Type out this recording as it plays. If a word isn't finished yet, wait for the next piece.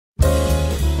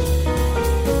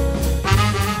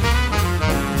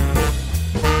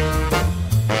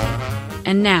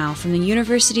And now, from the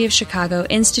University of Chicago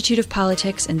Institute of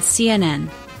Politics and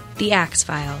CNN, The Axe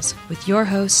Files, with your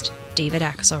host, David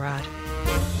Axelrod.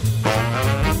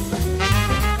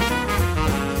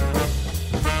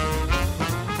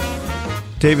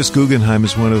 Davis Guggenheim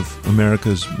is one of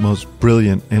America's most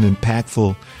brilliant and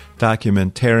impactful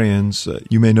documentarians.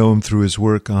 You may know him through his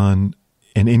work on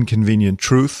An Inconvenient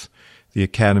Truth, the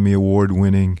Academy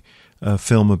Award-winning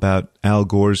film about Al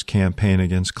Gore's campaign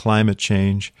against climate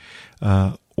change,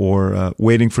 or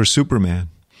Waiting for Superman,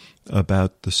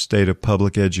 about the state of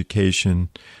public education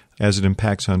as it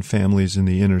impacts on families in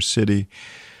the inner city.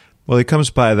 Well, he comes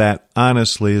by that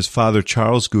honestly. His father,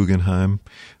 Charles Guggenheim,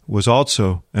 was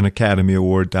also an Academy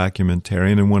Award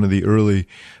documentarian and one of the early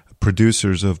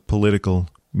producers of political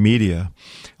media.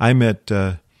 I met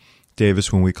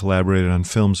Davis when we collaborated on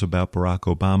films about Barack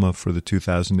Obama for the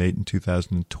 2008 and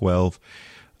 2012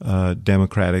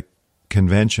 Democratic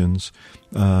conventions,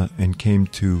 and came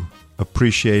to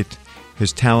appreciate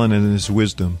his talent and his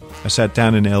wisdom. I sat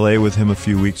down in L.A. with him a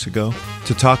few weeks ago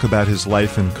to talk about his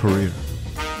life and career.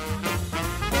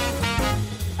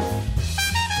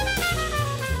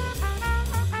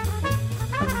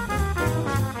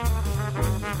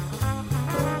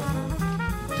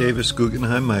 Davis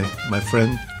Guggenheim, my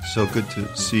friend, so good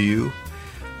to see you.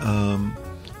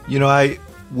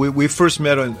 We first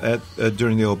met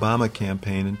during the Obama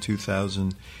campaign in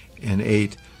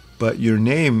 2008, but your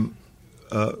name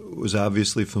was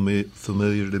obviously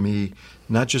familiar to me,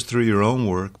 not just through your own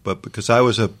work, but because I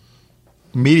was a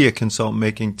media consultant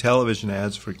making television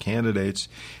ads for candidates,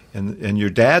 and your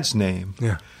dad's name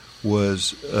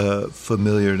was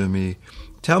familiar to me.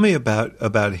 Tell me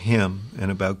about him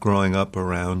and about growing up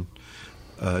around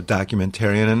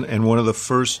documentarian and one of the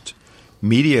first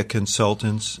media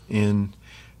consultants in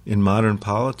modern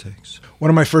politics. One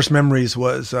of my first memories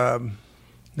was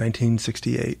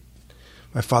 1968.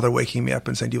 My father waking me up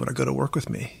and saying, "Do you want to go to work with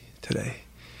me today?"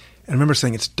 And I remember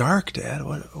saying, "It's dark, Dad.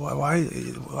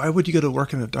 Why would you go to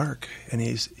work in the dark?" And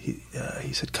he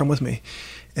said, "Come with me."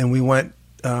 And we went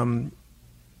and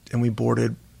we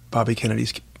boarded Bobby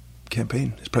Kennedy's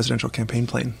campaign, his presidential campaign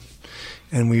plane.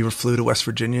 And we flew to West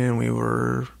Virginia, and we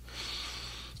were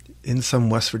in some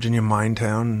West Virginia mine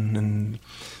town. And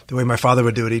the way my father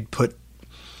would do it, he'd put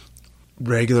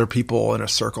regular people in a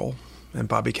circle, and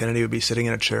Bobby Kennedy would be sitting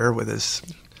in a chair with his,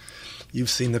 you've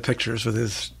seen the pictures, with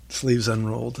his sleeves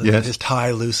unrolled and his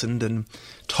tie loosened and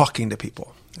talking to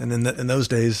people. And in those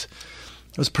days,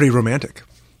 it was pretty romantic.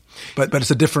 But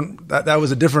it's a different, that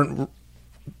was a different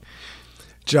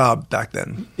job back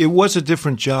then. It was a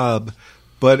different job,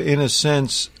 but in a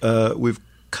sense, we've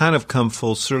kind of come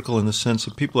full circle in the sense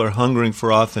that people are hungering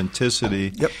for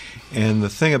authenticity. Yep. And the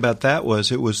thing about that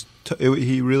was,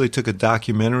 he really took a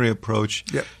documentary approach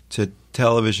to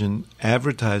television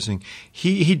advertising.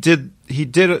 He did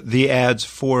the ads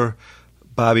for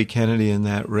Bobby Kennedy in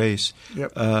that race.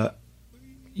 Yep.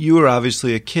 You were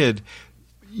obviously a kid.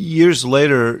 Years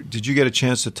later, did you get a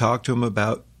chance to talk to him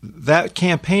about that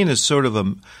campaign? Is sort of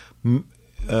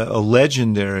a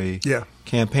legendary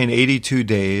campaign, 82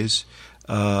 days.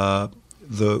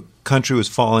 The country was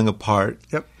falling apart.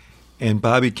 Yep. And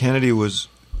Bobby Kennedy was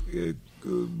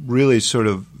really sort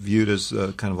of viewed as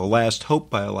kind of a last hope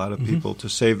by a lot of people to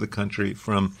save the country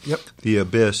from the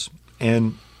abyss.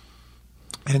 And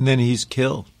then he's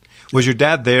killed. Was your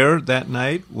dad there that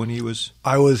night when he was?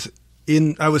 I was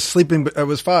sleeping. I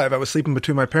was 5. I was sleeping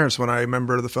between my parents when I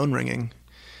remember the phone ringing.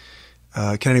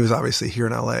 Kennedy was obviously here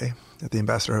in L.A. at the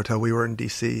Ambassador Hotel. We were in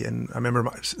D.C., and I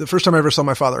remember the first time I ever saw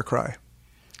my father cry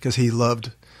because he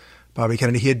loved Bobby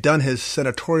Kennedy. He had done his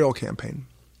senatorial campaign.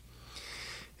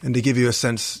 And to give you a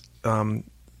sense,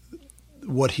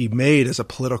 what he made as a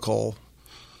political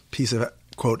piece of,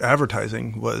 quote,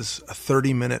 advertising was a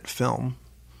 30-minute film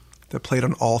that played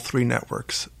on all 3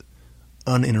 networks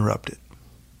uninterrupted.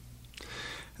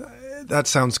 That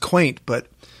sounds quaint, but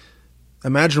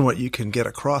imagine what you can get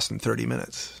across in 30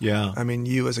 minutes. Yeah. I mean,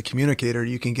 you as a communicator,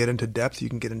 you can get into depth, you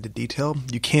can get into detail.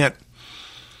 You can't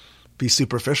be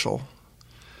superficial.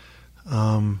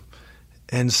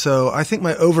 And so I think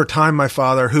over time, my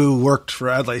father, who worked for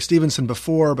Adlai Stevenson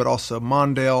before, but also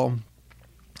Mondale.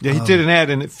 Yeah, he did an ad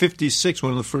in 56,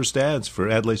 one of the first ads for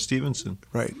Adlai Stevenson.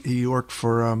 Right. He worked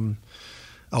for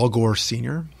Al Gore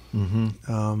Sr.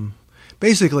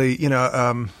 Basically,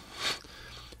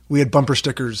 we had bumper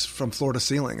stickers from floor to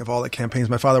ceiling of all the campaigns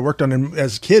my father worked on. And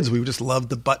as kids, we just loved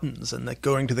the buttons and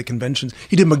going to the conventions.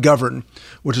 He did McGovern,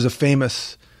 which is a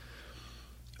famous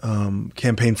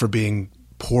campaign for being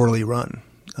poorly run,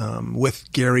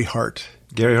 with Gary Hart.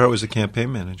 Gary Hart was the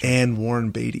campaign manager. And Warren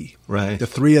Beatty. Right. The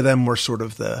 3 of them were sort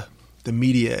of the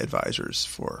media advisors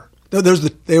for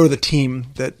They were the team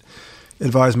that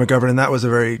advised McGovern, and that was a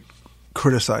very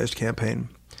criticized campaign.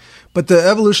 But the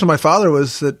evolution of my father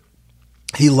was that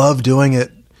he loved doing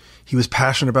it. He was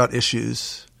passionate about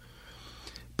issues.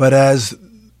 But as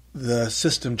the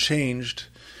system changed,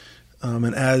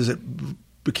 and as it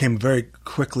became very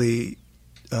quickly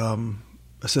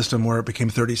a system where it became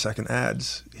 30-second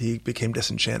ads, he became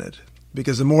disenchanted.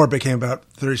 Because the more it became about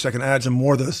 30-second ads, and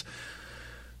more those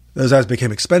ads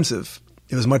became expensive,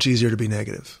 it was much easier to be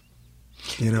negative,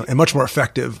 and much more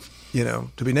effective,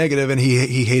 to be negative. And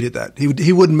he hated that.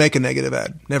 He wouldn't make a negative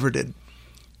ad. Never did.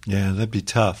 Yeah, that'd be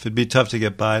tough. It'd be tough to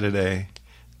get by today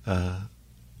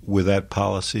with that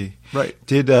policy. Right.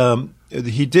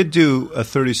 He did do a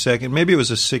 30-second, maybe it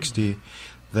was a 60,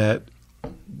 that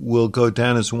will go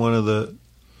down as one of the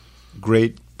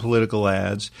great political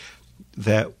ads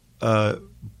that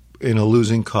in a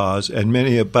losing cause. And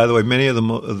by the way, many of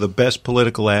the best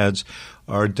political ads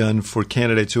are done for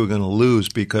candidates who are going to lose,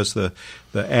 because the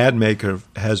ad maker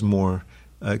has more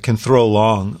can throw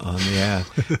long on the ad.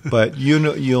 But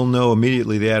you'll know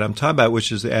immediately the ad I'm talking about,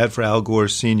 which is the ad for Al Gore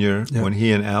Sr. when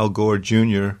he and Al Gore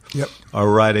Jr. are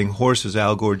riding horses.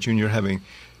 Al Gore Jr. having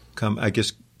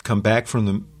come back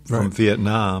from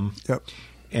Vietnam.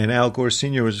 And Al Gore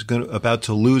Sr. was about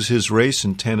to lose his race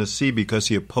in Tennessee because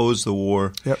he opposed the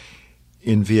war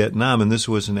in Vietnam. And this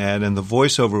was an ad, and the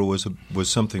voiceover was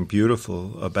something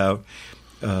beautiful about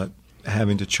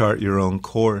having to chart your own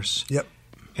course.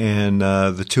 And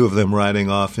the two of them riding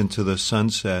off into the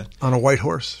sunset on a white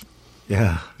horse.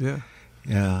 Yeah.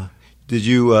 Did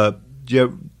you were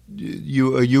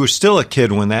still a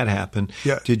kid when that happened?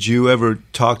 Yeah. Did you ever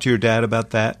talk to your dad about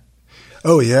that?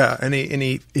 Oh yeah, and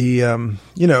he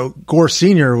Gore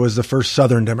Sr. was the first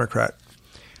Southern Democrat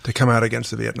to come out against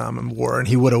the Vietnam War, and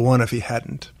he would have won if he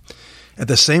hadn't. At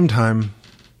the same time,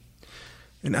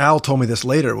 and Al told me this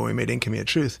later when we made Infamy of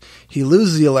Truth, he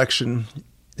loses the election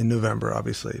in November,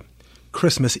 obviously.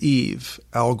 Christmas Eve,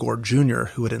 Al Gore Jr.,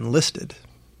 who had enlisted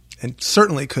and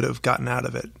certainly could have gotten out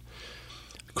of it,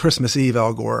 Christmas Eve,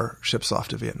 Al Gore ships off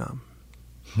to Vietnam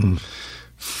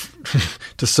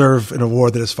to serve in a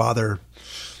war that his father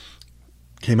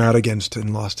came out against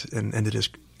and lost and ended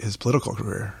his political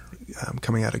career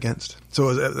coming out against.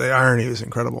 So the irony was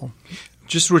incredible.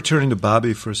 Just returning to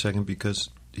Bobby for a second, because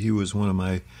he was one of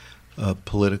my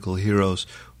political heroes.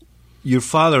 Your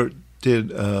father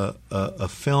did a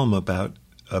film about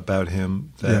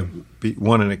him that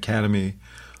won an Academy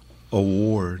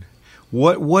Award.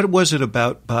 What was it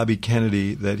about Bobby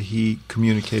Kennedy that he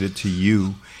communicated to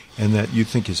you, and that you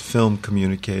think his film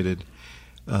communicated?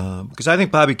 Because I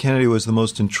think Bobby Kennedy was the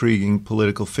most intriguing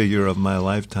political figure of my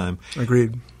lifetime.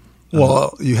 Agreed.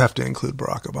 Well, you have to include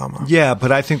Barack Obama. Yeah,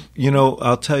 but I think,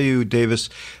 I'll tell you, Davis,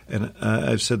 and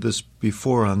I've said this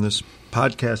before on this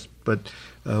podcast, but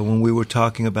when we were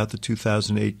talking about the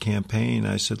 2008 campaign,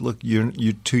 I said, look,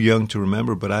 you're too young to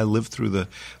remember, but I lived through the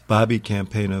Bobby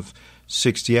campaign of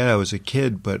 68. I was a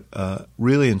kid, but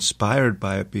really inspired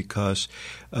by it, because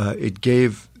it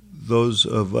gave those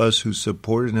of us who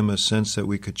supported him a sense that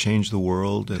we could change the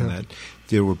world, and that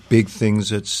there were big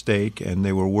things at stake and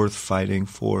they were worth fighting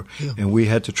for. And we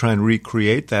had to try and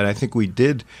recreate that. I think we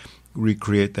did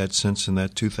recreate that sense in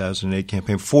that 2008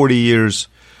 campaign 40 years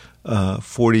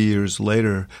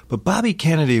later. But Bobby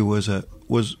Kennedy was a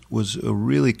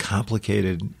really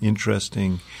complicated,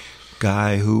 interesting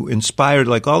guy who inspired,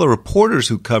 like all the reporters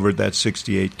who covered that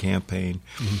 68 campaign,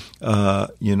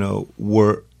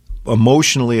 were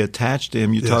emotionally attached to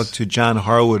him. You talked to John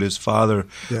Harwood, his father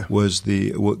was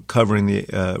covering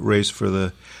the race for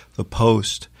the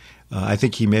Post. I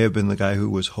think he may have been the guy who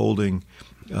was holding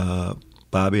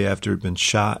Bobby after he'd been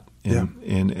shot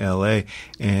in L.A.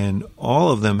 And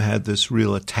all of them had this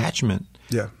real attachment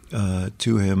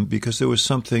to him, because there was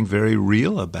something very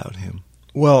real about him.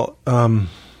 Well, my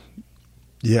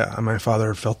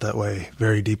father felt that way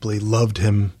very deeply, loved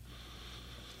him.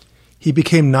 He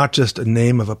became not just a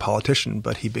name of a politician,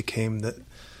 but he became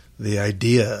the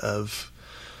idea of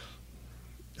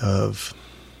a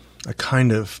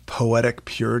kind of poetic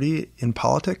purity in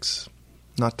politics.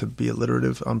 Not to be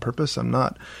alliterative on purpose, I'm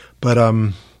not. But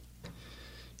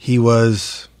he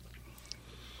was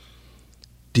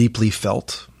deeply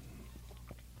felt.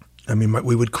 I mean,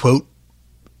 we would quote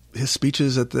his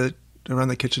speeches around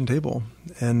the kitchen table,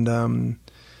 and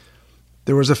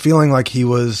there was a feeling like he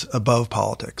was above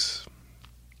politics.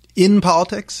 In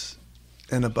politics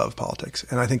and above politics,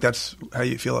 and I think that's how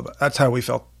you feel about. That's how we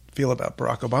feel about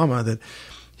Barack Obama. That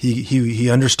he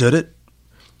understood it,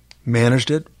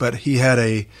 managed it, but he had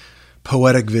a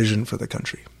poetic vision for the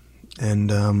country,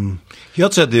 and he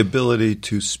also had the ability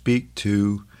to speak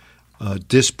to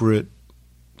disparate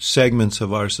segments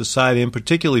of our society, and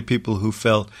particularly people who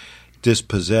felt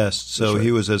dispossessed. So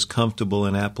he was as comfortable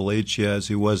in Appalachia as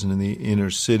he was in the inner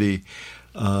city,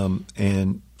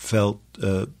 and felt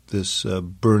this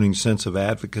burning sense of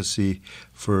advocacy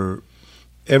for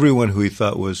everyone who he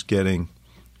thought was getting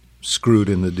screwed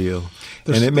in the deal.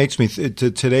 And it makes me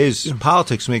today's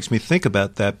politics makes me think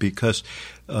about that, because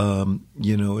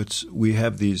we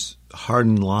have these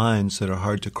hardened lines that are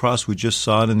hard to cross. We just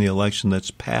saw it in the election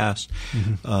that's passed.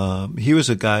 Mm-hmm. He was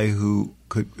a guy who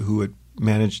had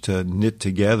managed to knit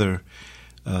together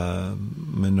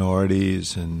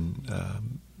minorities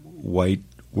and white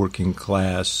working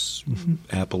class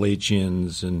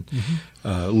Appalachians and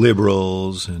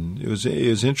liberals, and it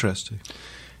was interesting.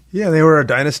 Yeah, they were a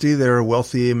dynasty. They were a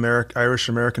wealthy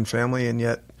Irish-American family,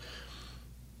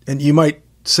 and you might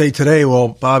say today, well,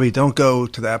 Bobby, don't go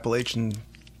to the Appalachian,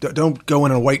 don't go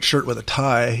in a white shirt with a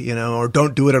tie, or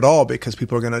don't do it at all, because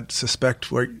people are going to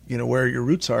suspect where your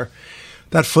roots are.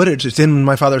 That footage, it's in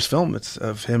my father's film. It's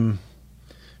of him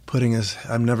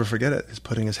I'll never forget it, is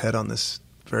putting his head on this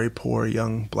very poor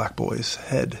young black boy's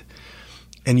head.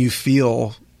 And you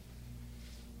feel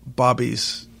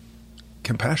Bobby's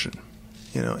compassion.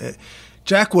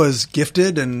 Jack was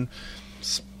gifted and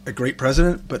a great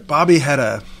president, but Bobby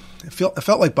it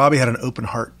felt like Bobby had an open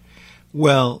heart.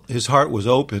 Well, his heart was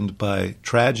opened by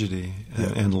tragedy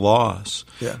and loss.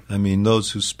 Yeah. I mean,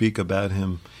 those who speak about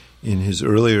him in his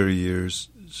earlier years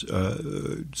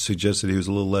suggest that he was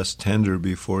a little less tender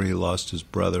before he lost his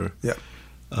brother. Yeah.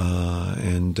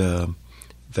 And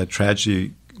that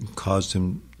tragedy caused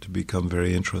him to become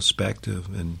very introspective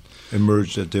and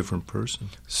emerged a different person.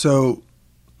 So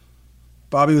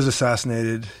Bobby was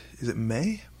assassinated, is it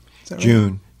May? Is that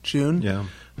right? June? Yeah.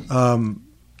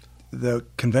 The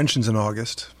convention's in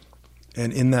August.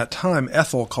 And in that time,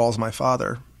 Ethel calls my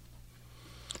father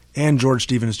and George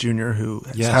Stevens Jr., who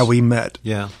is how we met.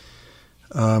 Yeah.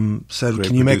 Said, Great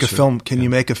 "Can you make a producer. film? Can you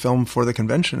make a film for the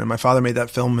convention?" And my father made that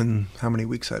film in how many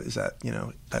weeks? Is that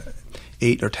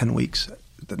 8 or 10 weeks?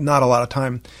 Not a lot of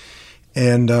time.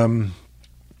 And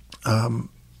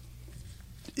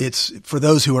it's for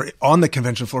those who are on the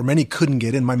convention floor. Many couldn't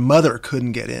get in. My mother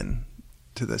couldn't get in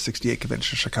to the '68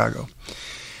 convention in Chicago.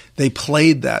 They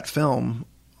played that film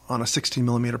on a 16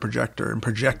 millimeter projector and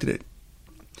projected it.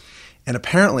 And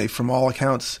apparently, from all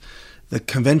accounts, the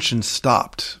convention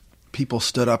stopped. People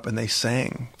stood up and they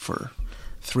sang for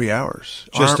 3 hours,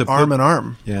 arm in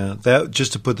arm. Yeah,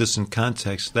 just to put this in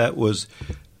context, that was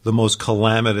the most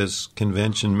calamitous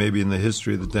convention maybe in the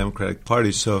history of the Democratic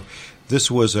Party. So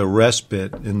this was a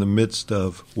respite in the midst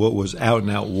of what was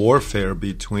out-and-out warfare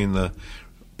between the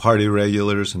party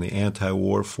regulars and the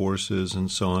anti-war forces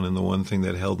and so on. And the one thing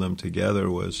that held them together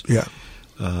was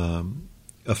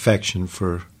affection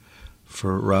for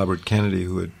Robert Kennedy,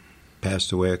 who had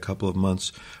passed away a couple of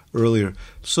months earlier.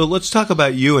 So let's talk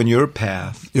about you and your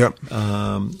path. Yep.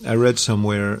 I read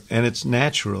somewhere, and it's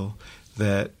natural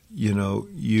that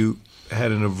you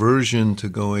had an aversion to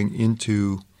going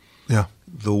into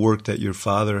the work that your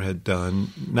father had done,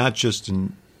 not just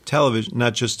in television,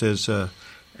 not just as an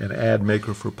ad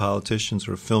maker for politicians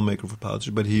or a filmmaker for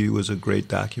politicians, but he was a great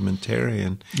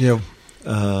documentarian. Yeah.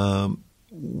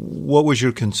 What was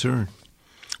your concern?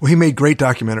 Well, he made great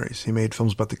documentaries. He made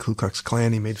films about the Ku Klux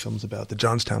Klan. He made films about the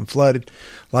Johnstown Flood,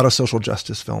 a lot of social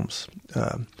justice films.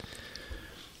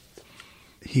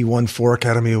 He won 4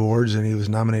 Academy Awards, and he was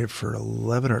nominated for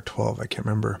 11 or 12, I can't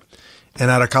remember. And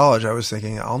out of college, I was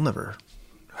thinking,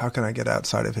 how can I get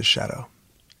outside of his shadow?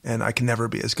 And I can never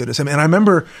be as good as him. And I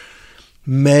remember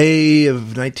May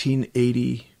of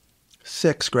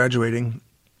 1986 graduating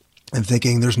and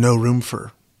thinking there's no room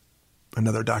for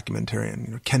another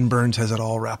documentarian. Ken Burns has it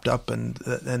all wrapped up,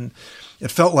 and it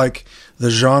felt like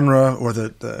the genre or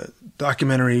the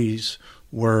documentaries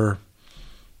were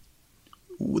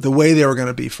the way they were going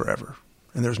to be forever,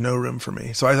 and there's no room for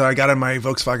me. So I got in my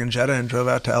Volkswagen Jetta and drove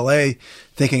out to L.A.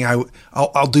 thinking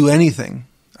I'll do anything.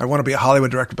 I want to be a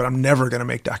Hollywood director, but I'm never going to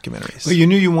make documentaries. Well, you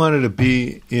knew you wanted to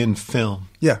be in film.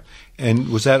 Yeah. And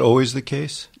was that always the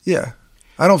case? Yeah.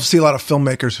 I don't see a lot of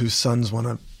filmmakers whose sons want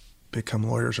to become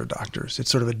lawyers or doctors. It's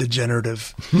sort of a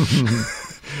degenerative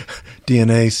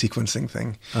DNA sequencing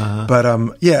thing. Uh-huh. But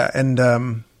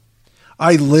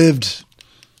I lived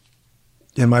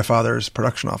in my father's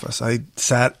production office. I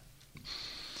sat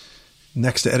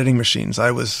next to editing machines.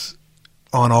 I was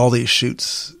on all these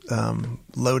shoots,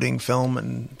 loading film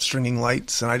and stringing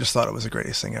lights, and I just thought it was the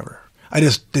greatest thing ever. I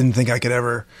just didn't think I could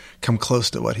ever come close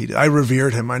to what he did. I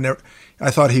revered him.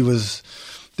 I thought he was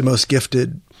the most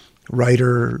gifted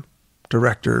writer,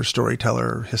 director,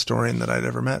 storyteller, historian that I'd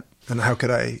ever met. And how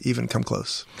could I even come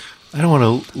close? I don't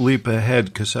want to leap ahead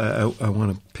because I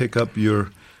want to pick up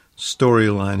your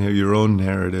storyline here, your own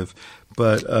narrative.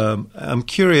 But I'm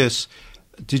curious,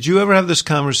 did you ever have this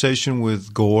conversation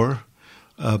with Gore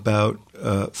about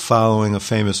following a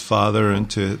famous father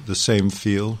into the same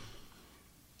field?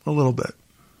 A little bit.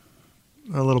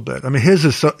 I mean, he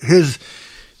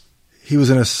was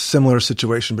in a similar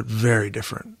situation, but very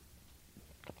different.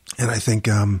 And I think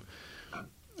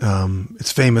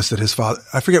it's famous that his father,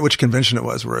 I forget which convention it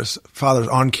was, where his father's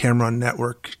on camera on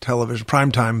network television,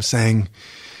 primetime, saying,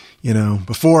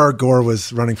 before Gore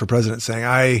was running for president, saying,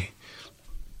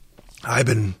 I've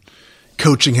been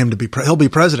coaching him to be, he'll be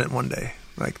president one day.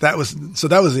 Like that was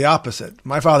the opposite.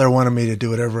 My father wanted me to do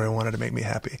whatever I wanted to make me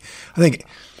happy. I think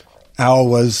Al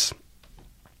was,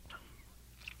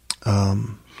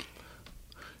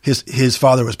 his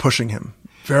father was pushing him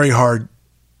very hard,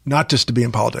 not just to be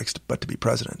in politics, but to be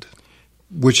president.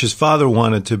 Which his father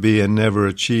wanted to be and never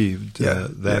achieved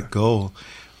that goal.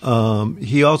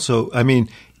 He also, I mean,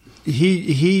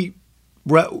 he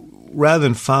rather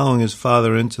than following his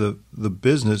father into the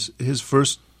business, his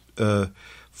first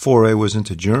foray was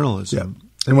into journalism.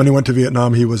 Yeah. And when he went to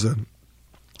Vietnam, he was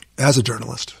as a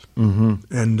journalist.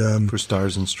 Mm-hmm. And for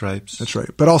Stars and Stripes. That's right.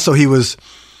 But also he was,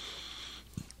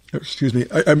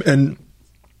 and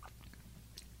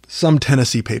some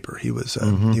Tennessee paper. He was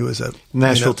a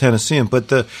Nashville, Tennessean. But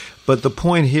the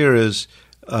point here is,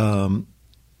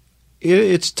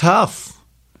 it's tough.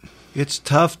 It's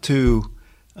tough to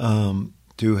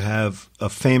have a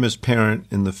famous parent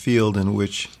in the field in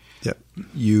which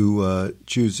you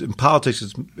choose. In politics,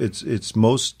 it's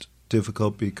most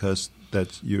difficult because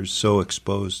you're so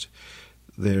exposed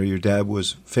there. Your dad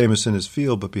was famous in his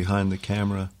field, but behind the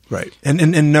camera. Right.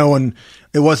 And no one,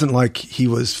 it wasn't like he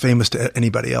was famous to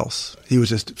anybody else. He was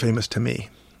just famous to me.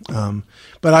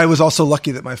 But I was also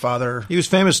lucky that my father... He was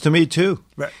famous to me, too.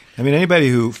 Right. I mean, anybody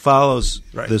who follows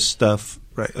this stuff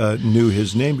knew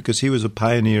his name because he was a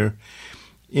pioneer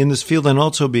in this field, and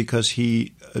also because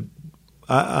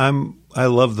I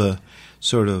love the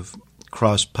sort of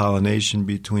cross-pollination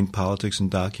between politics and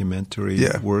documentary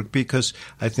work because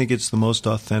I think it's the most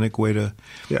authentic way to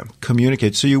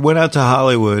communicate. So you went out to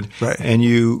Hollywood and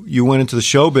you went into the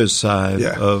showbiz side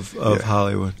of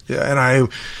Hollywood. Yeah, and I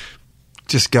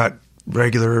just got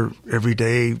regular,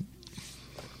 everyday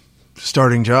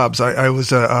starting jobs. I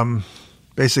was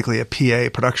basically a PA,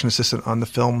 production assistant on the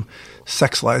film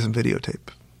Sex, Lies, and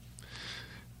Videotape.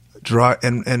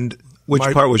 Which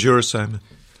part was your assignment?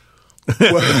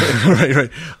 Right.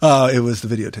 It was the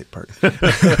videotape part.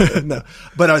 No,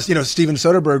 but I was, Steven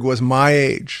Soderbergh was my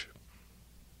age,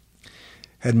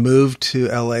 had moved to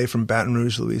L.A. from Baton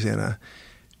Rouge, Louisiana,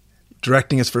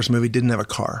 directing his first movie, didn't have a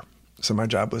car. So my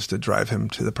job was to drive him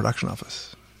to the production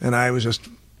office. And I was just,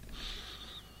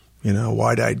 a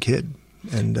wide-eyed kid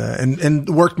and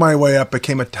worked my way up,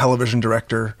 became a television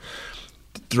director,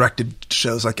 directed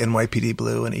shows like NYPD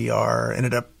Blue and ER.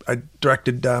 I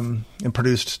directed and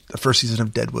produced the first season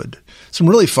of Deadwood. Some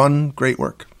really fun, great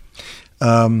work.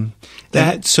 So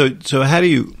how do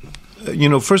you,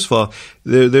 first of all,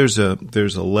 there's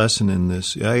a lesson in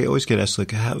this. I always get asked,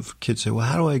 like, how kids say, well,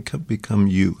 how do I become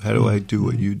you? How do I do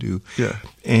what you do? Yeah.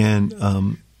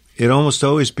 And it almost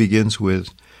always begins with,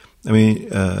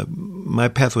 my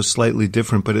path was slightly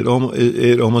different, but it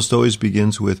almost always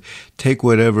begins with take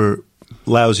whatever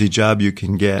lousy job you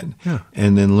can get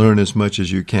and then learn as much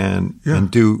as you can and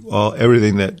do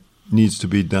everything that needs to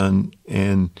be done,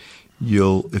 and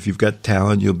if you've got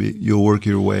talent, you'll work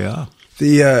your way up.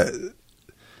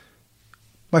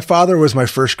 My father was my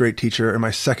first grade teacher, and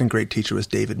my second grade teacher was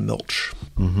David Milch,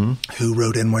 who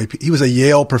wrote NYPD. He was a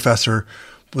Yale professor,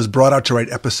 was brought out to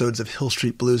write episodes of Hill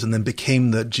Street Blues, and then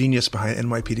became the genius behind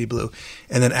NYPD Blue,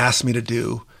 and then asked me to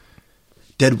do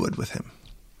Deadwood with him.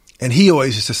 And he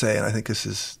always used to say, and I think this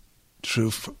is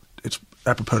true, it's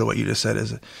apropos to what you just said, is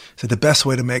that the best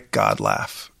way to make God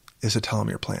laugh is to tell him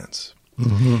your plans.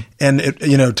 Mm-hmm.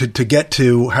 And to get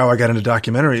to how I got into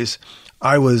documentaries,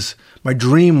 my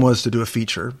dream was to do a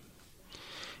feature,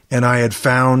 and I had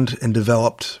found and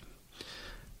developed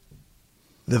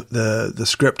the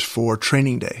script for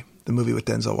Training Day, the movie with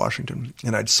Denzel Washington,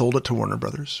 and I'd sold it to Warner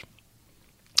Brothers.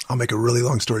 I'll make a really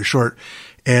long story short,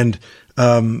 and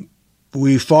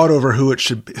we fought over who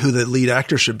the lead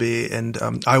actor should be, and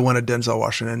I wanted Denzel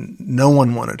Washington. No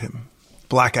one wanted him.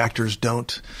 Black actors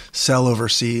don't sell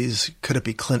overseas. Could it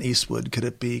be Clint Eastwood? Could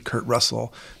it be Kurt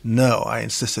Russell? No, I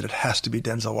insisted it has to be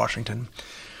Denzel Washington.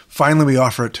 Finally, we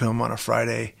offer it to him on a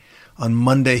Friday. On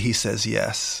Monday, he says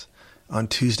yes. On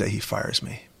Tuesday, he fires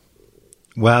me.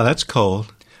 Wow, that's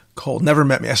cold. Cold. Never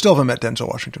met me. I still haven't met Denzel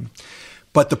Washington.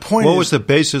 But the point What was the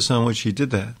basis on which he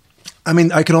did that? I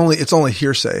mean, it's only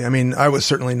hearsay. I mean, I was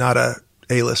certainly not a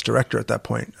A-list director at that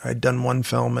point. I'd done one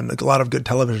film and a lot of good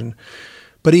television.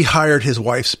 But he hired his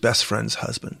wife's best friend's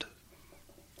husband.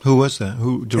 Who was that?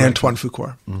 Who directed? Antoine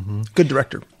Fuqua. Mm-hmm. Good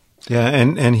director. Yeah,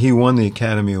 and he won the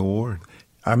Academy Award.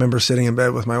 I remember sitting in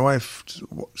bed with my wife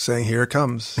saying, here it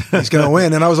comes. He's going to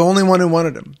win. And I was the only one who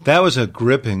wanted him. That was a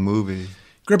gripping movie.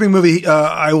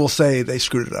 I will say they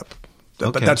screwed it up.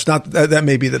 Okay. But that's not, that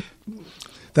may be the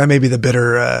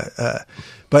bitter,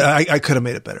 but I could have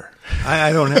made it better.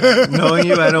 I don't have, knowing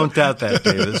you, I don't doubt that,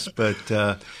 Davis. But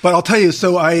I'll tell you,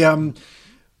 so I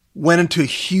went into a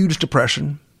huge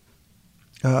depression.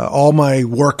 All my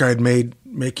work I'd made,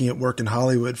 making it work in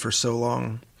Hollywood for so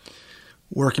long,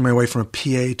 working my way from a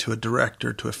PA to a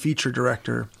director to a feature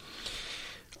director,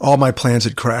 all my plans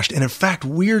had crashed. And in fact,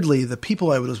 weirdly, the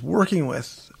people I was working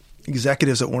with,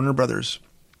 executives at Warner Brothers,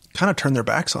 kind of turned their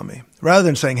backs on me. Rather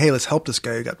than saying, hey, let's help this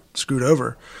guy who got screwed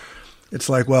over, it's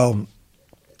like, well,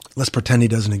 let's pretend he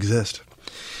doesn't exist.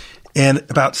 And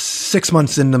about 6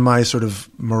 months into my sort of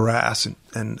morass,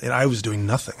 and I was doing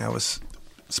nothing. I was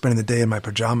spending the day in my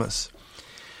pajamas.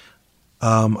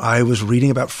 I was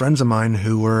reading about friends of mine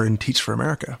who were in Teach for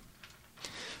America.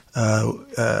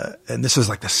 And this was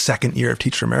like the second year of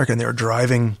Teach for America, and they were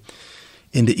driving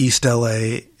into East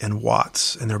LA and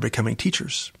Watts, and they were becoming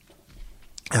teachers.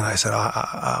 And I said,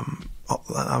 I'm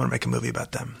going to make a movie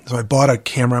about them. So I bought a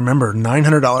camera, I remember,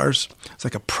 $900. It's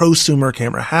like a prosumer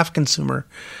camera, half consumer,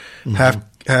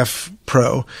 half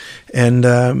pro,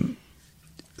 and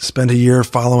spent a year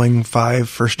following 5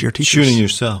 first-year teachers. Shooting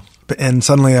yourself. And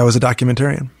suddenly I was a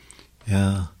documentarian.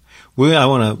 Yeah. I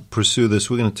want to pursue this.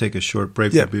 We're going to take a short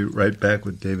break. Yeah. We'll be right back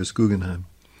with Davis Guggenheim.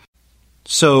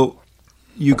 So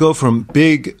you go from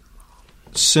big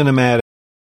cinematic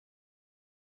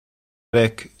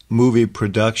movie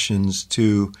productions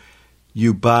to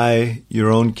you buy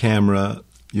your own camera,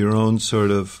 your own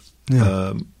sort of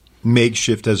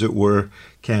makeshift, as it were,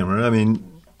 camera. I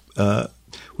mean,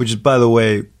 which is, by the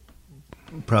way,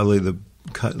 probably the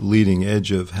leading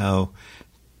edge of how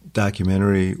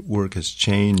documentary work has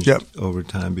changed over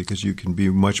time, because you can be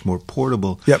much more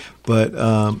portable. Yep. But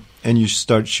and you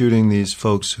start shooting these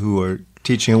folks who are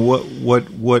teaching.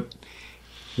 What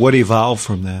evolved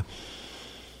from that?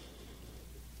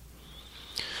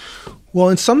 Well,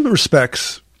 in some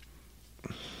respects,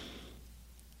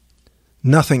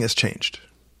 nothing has changed.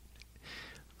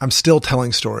 I'm still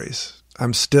telling stories.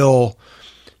 I'm still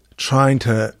trying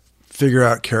to figure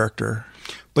out character.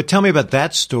 But tell me about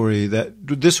that story. That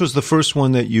this was the first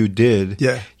one that you did.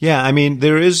 Yeah. Yeah. I mean,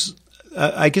 there is.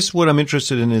 I guess what I'm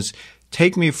interested in is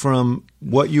take me from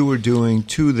what you were doing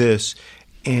to this,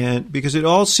 and because it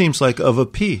all seems like of a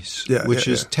piece, which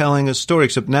is telling a story.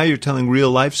 Except now you're telling real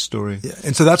life story. Yeah.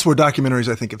 And so that's where documentaries,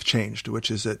 I think, have changed.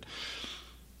 Which is that,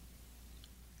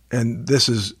 and this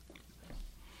is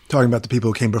talking about the people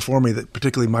who came before me, that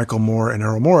particularly Michael Moore and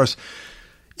Errol Morris.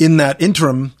 In that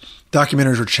interim,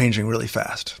 documentaries were changing really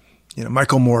fast. You know,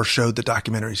 Michael Moore showed that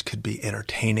documentaries could be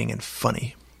entertaining and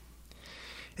funny.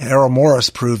 And Errol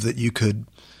Morris proved that you could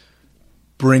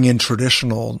bring in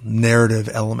traditional narrative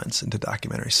elements into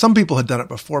documentaries. Some people had done it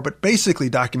before, but basically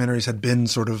documentaries had been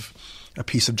sort of a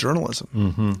piece of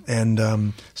journalism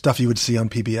and stuff you would see on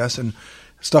PBS and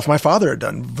stuff my father had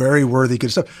done, very worthy,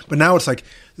 good stuff. But now it's like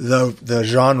the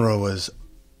genre was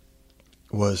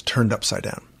turned upside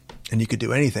down. And you could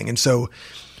do anything. And so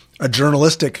my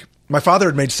father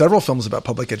had made several films about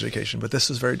public education, but this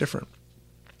was very different.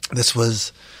 This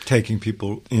was taking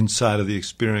people inside of the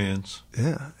experience.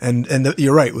 Yeah. And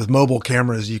you're right. With mobile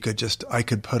cameras, I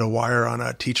could put a wire on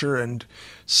a teacher and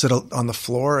sit on the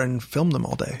floor and film them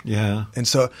all day. Yeah. And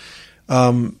so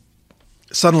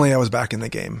suddenly I was back in the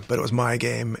game, but it was my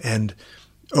game. And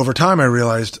over time I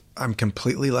realized I'm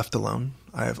completely left alone.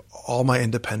 I have all my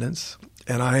independence.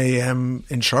 And I am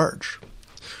in charge,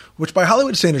 which by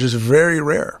Hollywood standards is very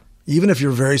rare. Even if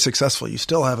you're very successful, you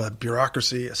still have a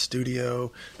bureaucracy, a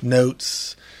studio,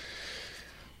 notes,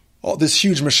 all this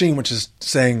huge machine, which is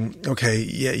saying, okay,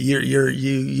 yeah,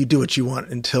 you do what you want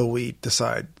until we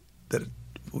decide that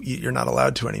you're not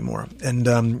allowed to anymore.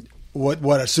 And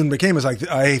what it soon became is like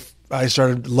I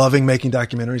started loving making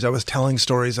documentaries. I was telling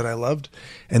stories that I loved,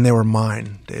 and they were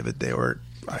mine, David.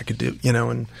 I could do,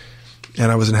 and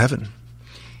I was in heaven.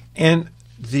 And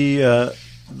the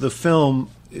film,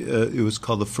 it was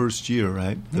called The First Year,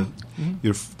 right?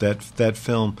 That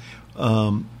film.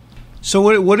 So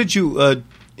what did you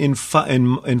in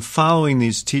following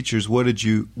these teachers? What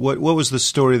was the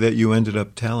story that you ended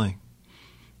up telling?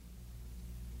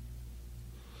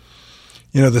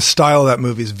 The style of that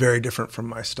movie is very different from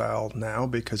my style now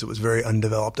because it was very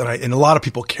undeveloped. And a lot of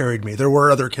people carried me. There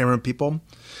were other camera people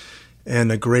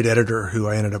and a great editor who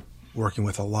I ended up working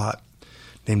with a lot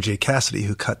named Jay Cassidy,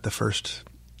 who cut the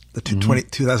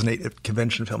 2008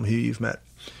 convention film, Who You've Met.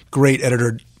 Great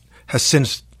editor, has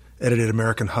since edited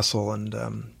American Hustle and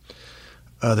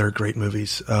other great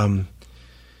movies.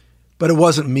 But it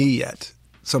wasn't me yet.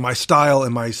 So my style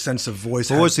and my sense of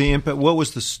voice. What was the impact? What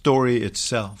was the story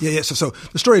itself? Yeah. So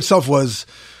the story itself was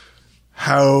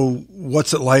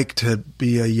what's it like to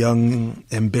be a young,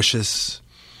 ambitious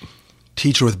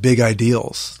teacher with big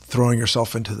ideals, throwing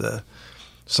yourself into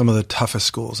some of the toughest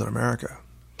schools in America.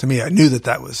 To me, I knew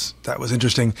that was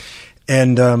interesting.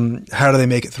 And how do they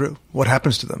make it through? What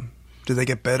happens to them? Do they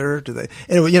get better? Do they?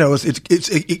 Anyway,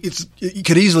 it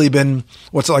could easily have been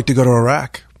what's it like to go to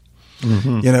Iraq.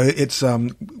 Mm-hmm. It's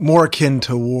more akin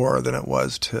to war than it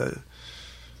was to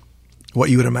what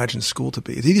you would imagine school to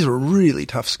be. These were really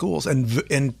tough schools,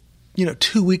 and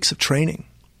 2 weeks of training,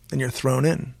 and you're thrown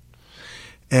in.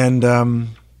 And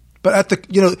but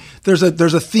there's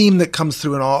a theme that comes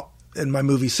through in my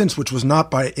movie since, which was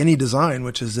not by any design,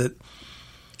 which is that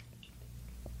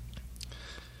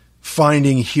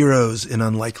finding heroes in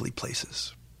unlikely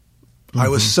places. Mm-hmm. I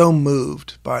was so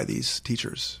moved by these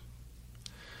teachers,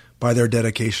 by their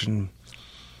dedication,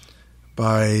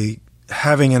 by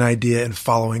having an idea and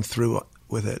following through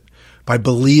with it, by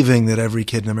believing that every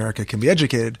kid in America can be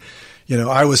educated.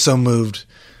 I was so moved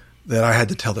that I had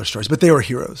to tell their stories. But they were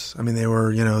heroes. I mean, they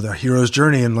were, the hero's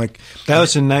journey. And that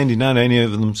was in 99. Any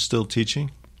of them still teaching?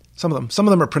 Some of them. Some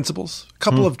of them are principals. A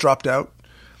couple have dropped out.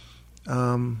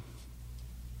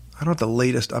 I don't have the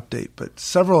latest update, but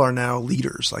several are now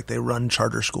leaders. They run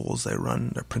charter schools. They're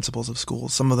principals of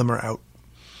schools. Some of them are out.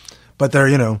 But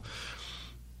they're,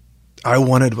 I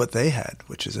wanted what they had,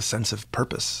 which is a sense of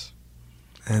purpose.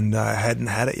 And I hadn't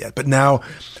had it yet. But now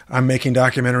I'm making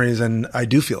documentaries and I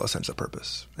do feel a sense of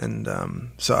purpose. And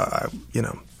so,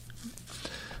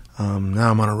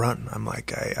 now I'm on a run. I'm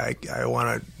like, I'm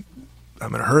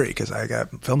in a hurry because I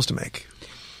got films to make.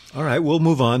 All right, we'll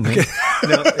move on then. Okay.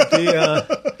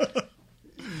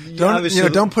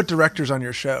 Don't put directors on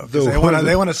your show because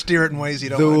they want to steer it in ways you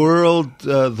don't want.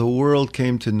 The world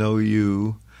came to know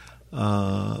you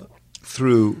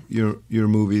through your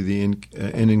movie,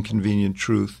 An Inconvenient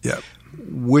Truth,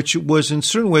 which was in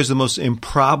certain ways the most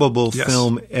improbable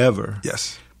film ever.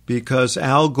 Yes, because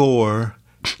Al Gore,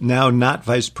 now not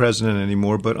vice president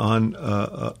anymore, but on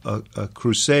a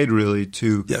crusade really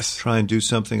to try and do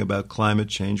something about climate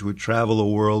change, would travel the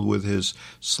world with his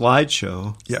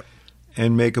slideshow. Yep.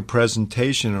 And make a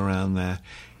presentation around that.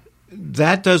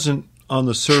 That doesn't, on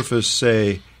the surface,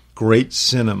 say great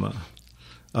cinema.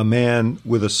 A man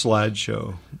with a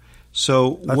slideshow.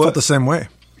 So I felt the same way.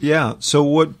 Yeah. So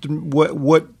when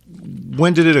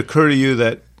did it occur to you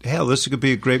that hell, this could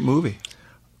be a great movie?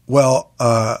 Well,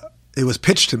 it was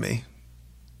pitched to me.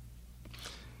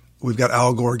 We've got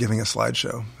Al Gore giving a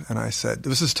slideshow, and I said,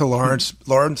 "This is to Lawrence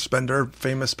Spender,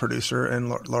 famous producer,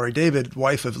 and Laurie David,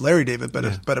 wife of Larry David,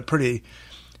 but a pretty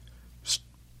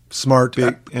smart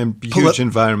and huge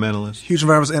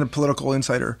environmentalist, and a political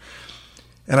insider."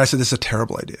 And I said, "This is a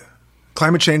terrible idea.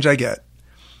 Climate change, I get.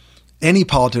 Any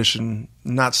politician,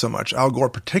 not so much. Al Gore,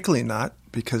 particularly not,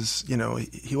 because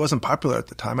he wasn't popular at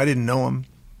the time. I didn't know him.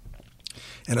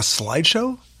 And a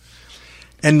slideshow."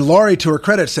 And Laurie, to her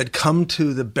credit, said, "Come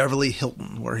to the Beverly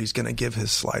Hilton where he's going to give his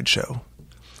slideshow."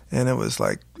 And it was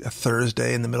like a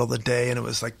Thursday in the middle of the day, and it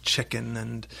was like chicken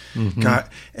and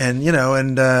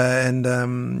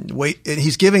wait. And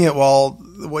he's giving it while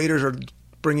the waiters are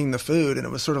bringing the food, and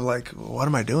it was sort of like, what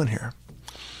am I doing here?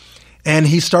 And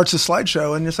he starts a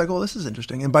slideshow, and it's like, well, this is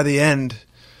interesting. And by the end,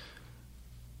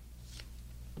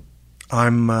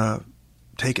 I'm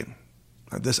taken.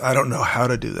 I don't know how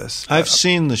to do this. I've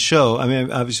seen the show. I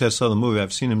mean, obviously I saw the movie.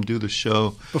 I've seen him do the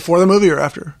show. Before the movie or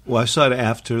after? Well, I saw it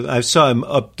after. I saw him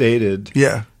updated.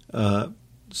 Yeah.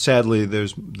 Sadly,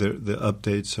 the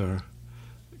updates are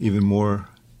even more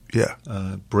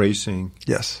bracing.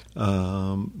 Yes.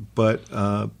 But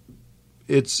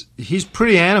he's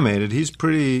pretty animated. He's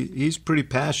pretty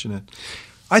passionate.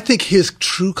 I think his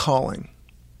true calling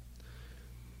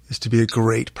is to be a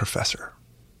great professor.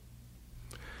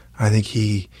 I think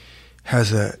he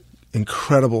has an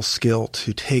incredible skill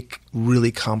to take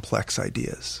really complex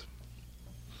ideas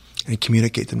and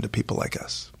communicate them to people like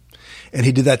us. And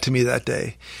he did that to me that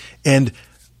day. And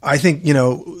I think,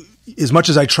 as much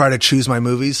as I try to choose my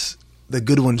movies, the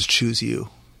good ones choose you.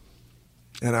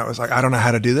 And I was like, I don't know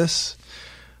how to do this,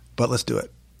 but let's do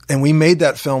it. And we made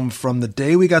that film from the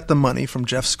day we got the money from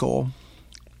Jeff Skoll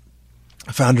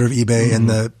founder of eBay and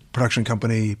the production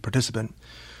company participant,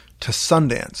 to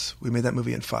Sundance. We made that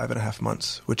movie in 5.5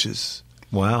 months, which is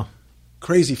wow,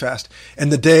 crazy fast.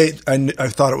 And the day I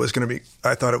thought it was going to be,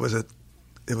 I thought it was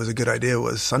a good idea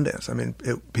was Sundance. I mean,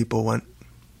 people went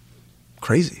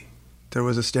crazy. There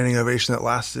was a standing ovation that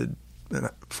lasted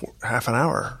half an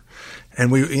hour,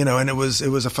 and and it was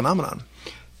a phenomenon.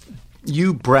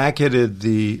 You bracketed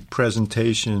the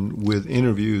presentation with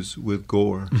interviews with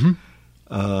Gore,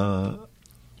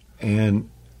 and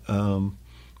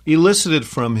elicited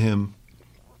from him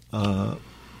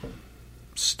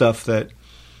stuff that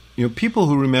people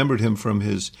who remembered him from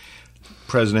his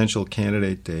presidential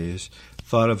candidate days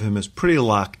thought of him as pretty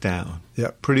locked down,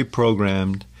 pretty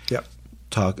programmed,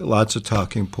 lots of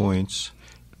talking points,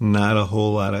 not a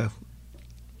whole lot of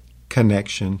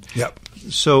connection.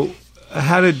 So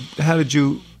how did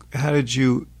you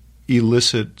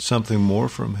elicit something more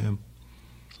from him?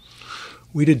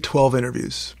 We did 12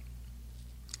 interviews,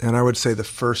 and I would say the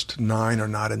first 9 are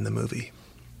not in the movie.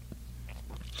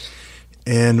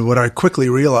 And what I quickly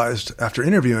realized after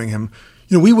interviewing him,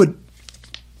 we'd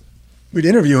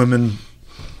interview him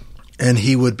and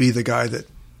he would be the guy that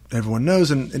everyone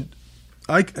knows, and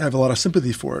I have a lot of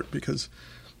sympathy for it because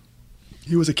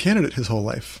he was a candidate his whole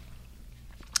life.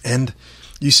 And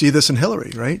you see this in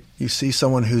Hillary, right? You see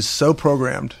someone who's so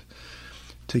programmed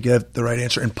to get the right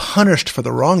answer and punished for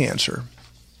the wrong answer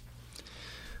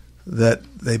that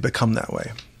they become that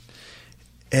way.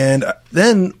 And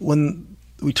then when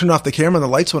we turned off the camera and the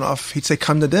lights went off, he'd say,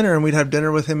 "Come to dinner," and we'd have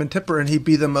dinner with him and Tipper, and he'd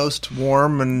be the most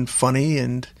warm and funny.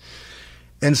 And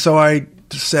so I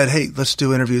said, "Hey, let's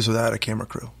do interviews without a camera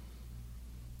crew."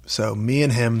 So me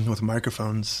and him with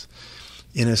microphones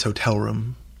in his hotel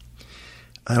room.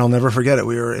 And I'll never forget it.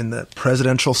 We were in the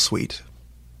presidential suite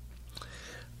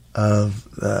of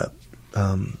the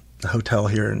hotel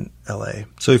here in L.A.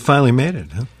 So he finally made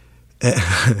it, huh?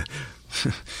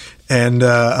 And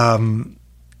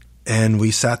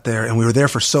we sat there, and we were there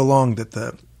for so long that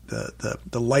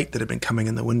the light that had been coming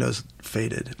in the windows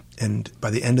faded. And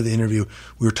by the end of the interview,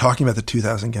 we were talking about the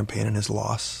 2000 campaign and his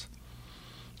loss.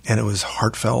 And it was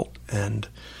heartfelt and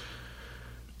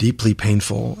deeply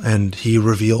painful. And he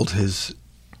revealed his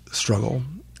struggle.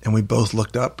 And we both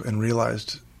looked up and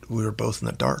realized we were both in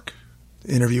the dark.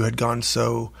 The interview had gone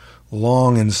so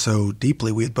long and so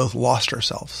deeply, we had both lost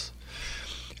ourselves.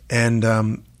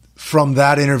 And from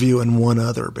that interview and one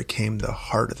other became the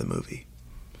heart of the movie.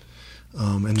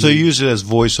 So you use it as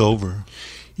voiceover.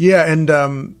 Yeah,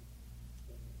 and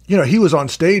he was on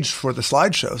stage for the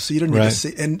slideshow, so you didn't need to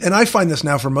see. And I find this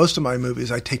now for most of my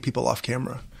movies, I take people off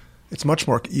camera. It's much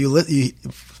more.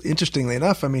 Interestingly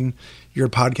enough, I mean, your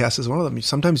podcast is one of them.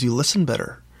 Sometimes you listen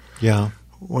better. Yeah.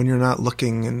 When you're not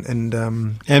looking,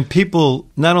 and people,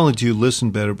 not only do you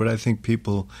listen better, but I think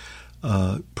people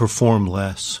perform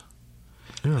less.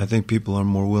 Yeah. I think people are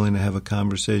more willing to have a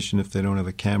conversation if they don't have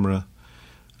a camera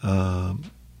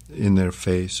in their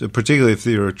face, particularly if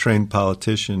you're a trained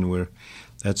politician, where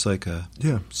that's like a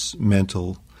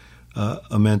mental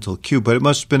cue. But it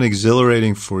must have been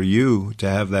exhilarating for you to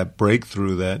have that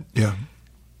breakthrough,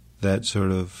 that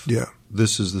sort of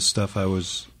this is the stuff I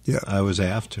was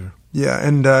after. Yeah,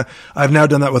 and I've now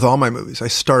done that with all my movies. I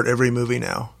start every movie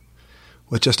now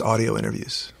with just audio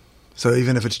interviews. So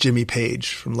even if it's Jimmy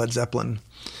Page from Led Zeppelin,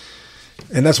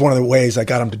 and that's one of the ways I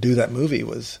got him to do that movie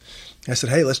was I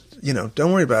said, "Hey, let's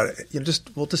don't worry about it. You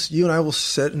and I will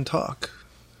sit and talk."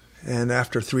 And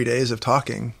after 3 days of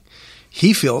talking,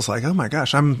 he feels like, "Oh my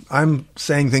gosh, I'm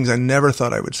saying things I never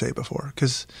thought I would say before." You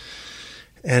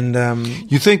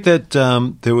think that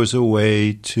there was a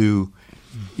way to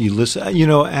elicit?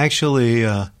 Actually,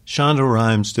 Shonda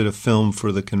Rhimes did a film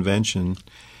for the convention.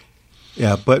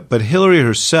 Yeah, but Hillary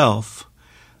herself,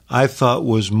 I thought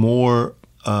was more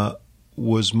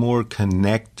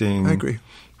connecting. I agree.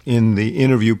 In the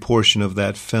interview portion of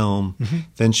that film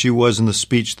than she was in the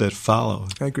speech that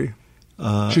followed. I agree.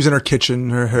 She was in her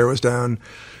kitchen, her hair was down,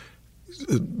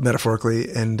 metaphorically,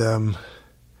 and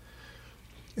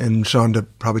Shonda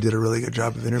probably did a really good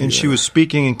job of interviewing. And she was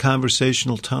speaking in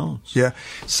conversational tones. Yeah.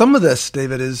 Some of this,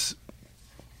 David, is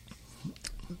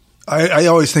I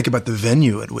always think about the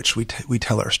venue at which we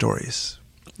tell our stories.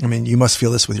 I mean, you must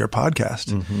feel this with your podcast.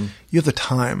 Mm-hmm. You have the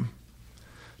time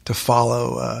to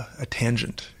follow a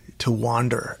tangent, to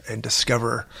wander and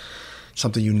discover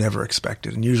something you never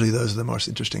expected. And usually those are the most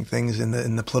interesting things in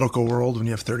the political world. When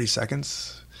you have 30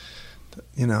 seconds,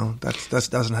 that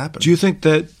doesn't happen. Do you think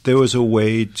that there was a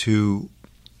way to,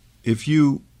 if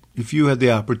you had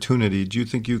the opportunity, do you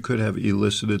think you could have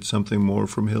elicited something more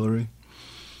from Hillary?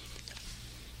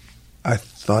 I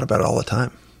thought about it all the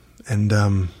time. And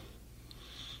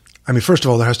I mean, first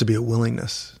of all, there has to be a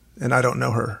willingness, and I don't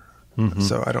know her,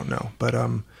 so I don't know. But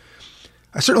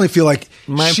I certainly feel like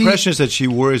my impression is that she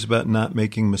worries about not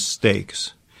making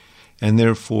mistakes, and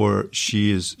therefore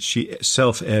she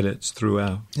self-edits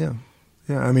throughout. Yeah.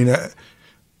 I mean,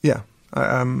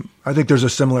 I think there's a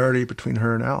similarity between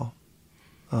her and Al.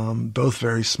 Both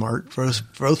very smart,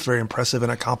 both very impressive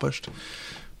and accomplished.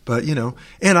 But,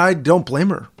 and I don't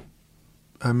blame her.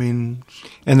 I mean,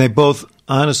 and they both,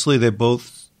 honestly, they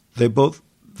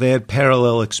had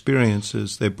parallel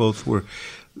experiences. They both were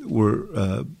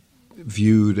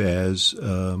viewed as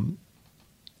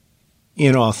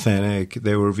inauthentic.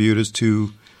 They were viewed as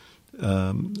too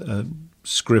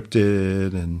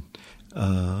scripted, and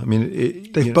I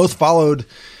mean, they both followed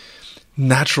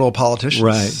natural politicians,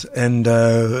 right? And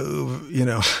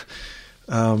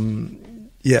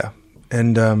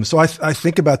And so I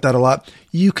think about that a lot.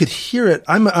 You could hear it.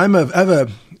 I have a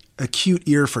acute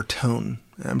ear for tone.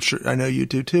 I'm sure I know you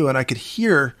do too. And I could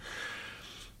hear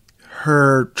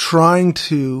her trying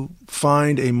to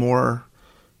find a more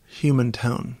human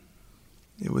tone.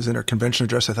 It was in her convention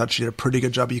address. I thought she did a pretty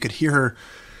good job. You could hear her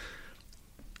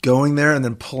going there and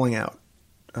then pulling out.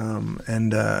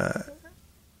 And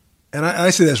I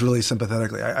say this really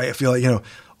sympathetically. I feel like,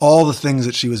 all the things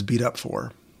that she was beat up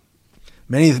for,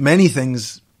 many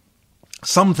things,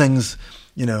 some things,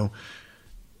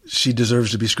 she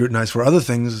deserves to be scrutinized for. Other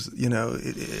things,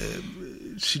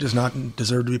 she does not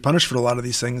deserve to be punished for a lot of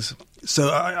these things.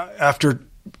 So after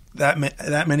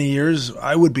that many years,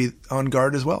 I would be on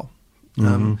guard as well.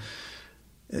 Mm-hmm.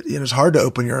 It's hard to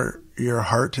open your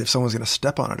heart if someone's going to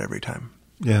step on it every time.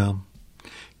 Yeah.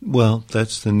 Well,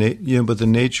 that's but the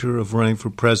nature of running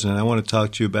for president. I want to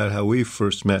talk to you about how we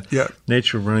first met. Yeah.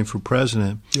 Nature of running for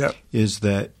president is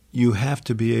that you have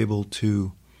to be able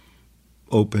to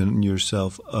open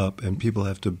yourself up, and people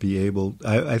have to be able.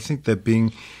 I think that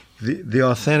being the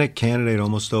authentic candidate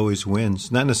almost always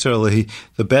wins. Not necessarily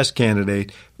the best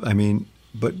candidate. I mean,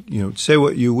 but say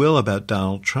what you will about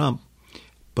Donald Trump,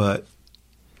 but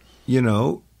you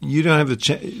don't have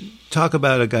the talk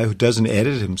about a guy who doesn't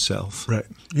edit himself. Right.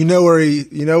 You know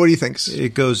what he thinks.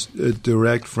 It goes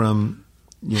direct from,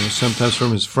 sometimes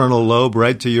from his frontal lobe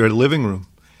right to your living room.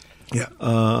 Yeah.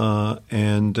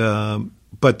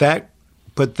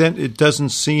 But then it doesn't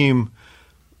seem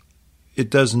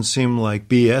like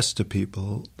BS to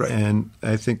people. Right. And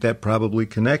I think that probably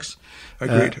connects.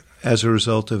 Agreed. As a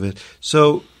result of it.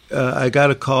 So I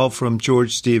got a call from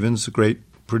George Stevens, the great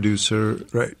producer.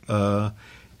 Right.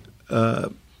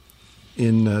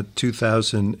 In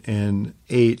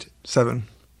 2008. 7.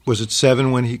 Was it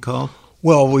 7 when he called?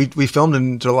 Well, we filmed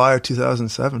in July of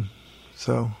 2007.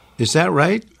 So is that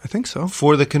right? I think so.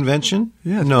 For the convention?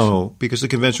 Yeah. No, because the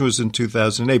convention was in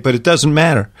 2008. But it doesn't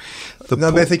matter.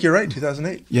 I think you're right.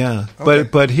 2008. Yeah. Okay.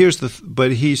 But he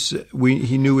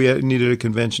knew we needed a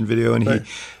convention video, and right. he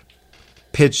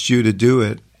pitched you to do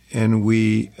it, and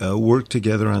we worked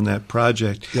together on that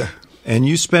project. Yeah. And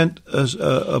you spent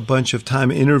a bunch of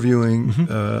time interviewing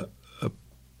Barack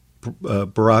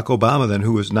Obama then,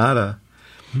 who was not a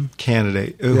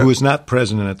candidate, who was not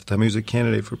president at the time. He was a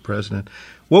candidate for president.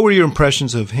 What were your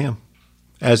impressions of him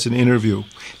as an interview?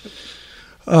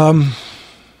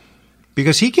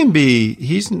 Because he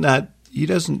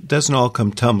doesn't all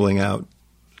come tumbling out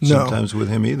sometimes with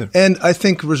him either. And I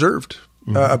think reserved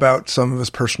about some of his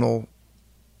personal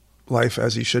life,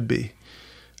 as he should be.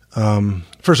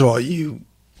 First of all, he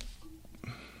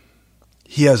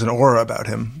has an aura about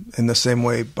him in the same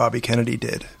way Bobby Kennedy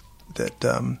did.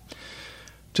 That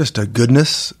just a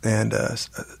goodness and a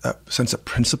sense of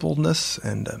principledness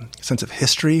and a sense of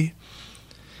history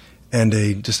and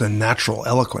just a natural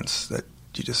eloquence that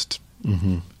you just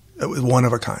it was one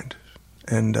of a kind.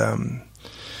 And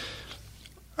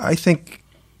I think,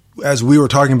 as we were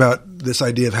talking about this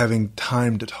idea of having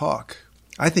time to talk,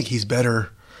 I think he's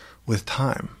better with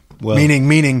time. Well,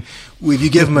 meaning, if you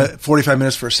give him 45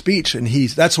 minutes for a speech, and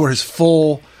that's where his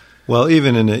full. Well,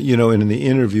 even in the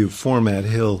interview format,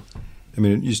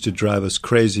 it used to drive us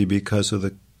crazy because of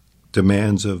the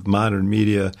demands of modern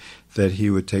media that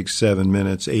he would take 7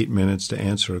 minutes, 8 minutes to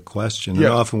answer a question, and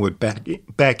often would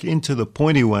back into the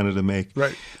point he wanted to make.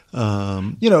 Right.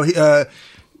 But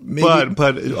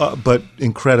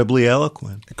incredibly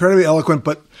eloquent. Incredibly eloquent,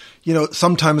 but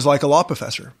sometimes like a law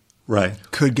professor. Right.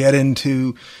 Could get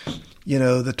into,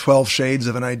 the 12 shades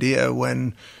of an idea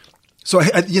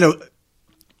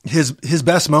his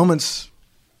best moments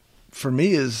for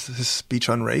me is his speech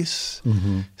on race,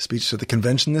 speech at the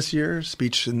convention this year,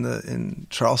 speech in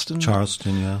Charleston.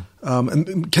 Charleston, yeah.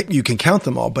 And you can count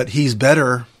them all, but he's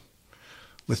better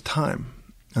with time.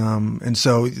 And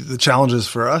so the challenges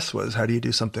for us was, how do you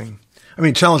do something? I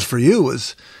mean, challenge for you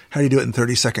was, how do you do it in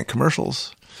 30-second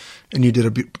commercials? And you did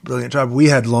a brilliant job. We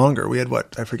had longer. We had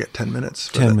what? I forget, 10 minutes.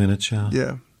 10 minutes, yeah.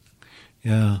 Yeah.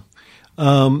 Yeah.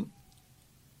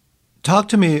 Talk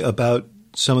to me about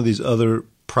some of these other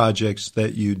projects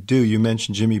that you do. You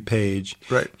mentioned Jimmy Page.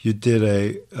 Right. You did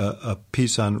a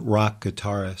piece on rock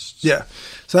guitarists. Yeah.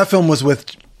 So that film was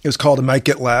it was called It Might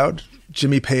Get Loud,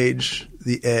 Jimmy Page,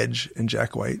 The Edge, and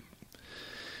Jack White.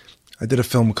 I did a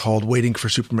film called Waiting for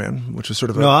Superman, which was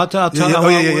sort of I want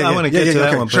to get to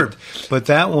that one. Sure. But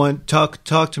that one, talk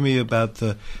to me about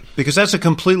because that's a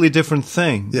completely different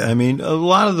thing. Yeah. I mean, a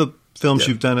lot of the films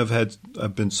you've done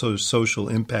have been sort of social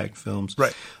impact films.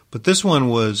 Right. But this one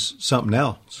was something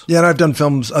else. Yeah, and I've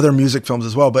done other music films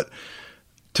as well. But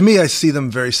to me, I see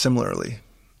them very similarly.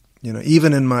 You know,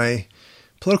 even in my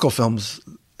political films,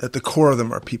 at the core of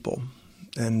them are people,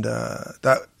 and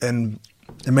in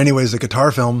many ways, the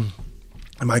guitar film,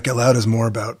 It Might Get Loud, is more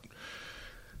about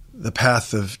the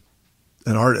path of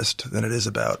an artist than it is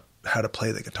about how to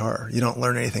play the guitar. You don't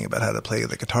learn anything about how to play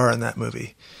the guitar in that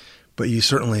movie, but you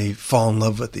certainly fall in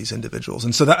love with these individuals.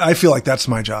 And so I feel like that's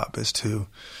my job, is to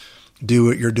do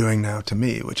what you're doing now to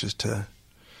me, which is to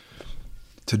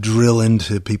drill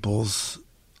into people's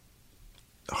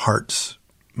hearts,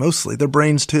 mostly their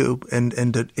brains too, and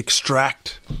to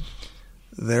extract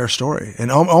their story.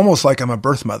 And almost like I'm a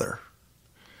birth mother.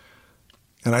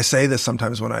 And I say this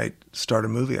sometimes when I start a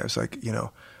movie. I was like,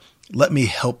 let me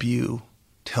help you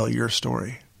tell your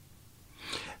story.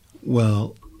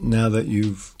 Well, now that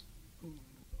you've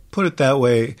put it that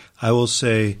way, I will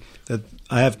say that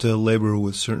I have to labor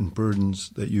with certain burdens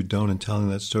that you don't in telling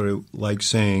that story, like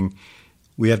saying,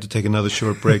 we have to take another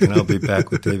short break and I'll be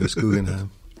back with Davis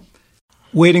Guggenheim.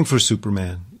 Waiting for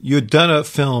Superman. You had done a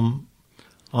film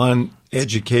on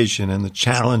education and the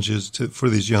challenges for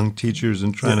these young teachers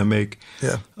and trying to make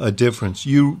a difference.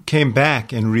 You came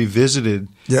back and revisited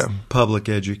public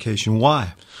education.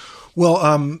 Why?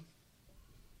 Well,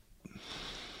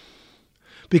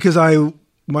 because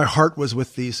my heart was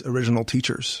with these original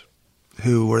teachers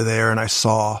who were there, and I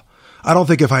don't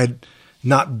think if I had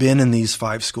not been in these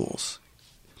 5 schools,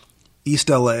 East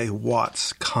LA,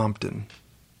 Watts, Compton,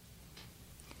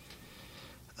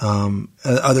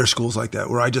 other schools like that,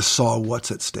 where I just saw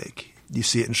what's at stake. You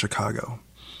see it in Chicago,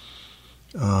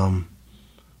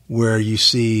 where you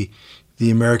see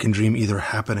the American dream either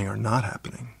happening or not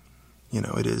happening.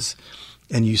 It is,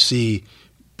 and you see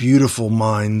beautiful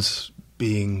minds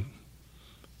being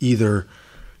either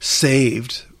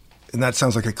saved, and that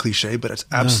sounds like a cliche, but it's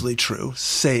absolutely true,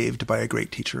 saved by a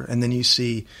great teacher. And then you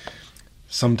see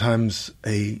sometimes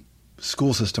a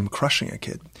school system crushing a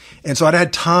kid. And so I'd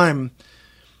had time,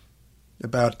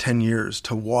 about 10 years,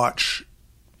 to watch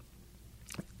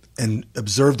and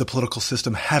observe the political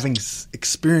system, having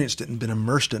experienced it and been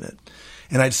immersed in it.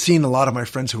 And I'd seen a lot of my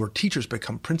friends who were teachers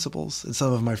become principals, and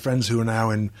some of my friends who are now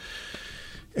and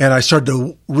I started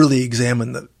to really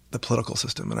examine the political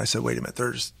system. And I said, wait a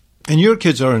minute, and your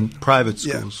kids are in private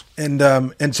schools. Yeah.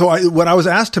 And so when I was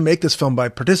asked to make this film by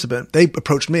Participant, they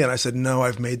approached me and I said, no,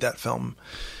 I've made that film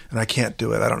and I can't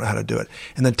do it. I don't know how to do it.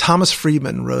 And then Thomas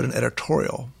Friedman wrote an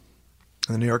editorial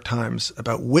in the New York Times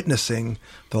about witnessing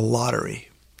the lottery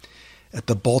at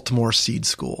the Baltimore Seed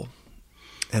School.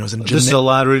 And it was in This is a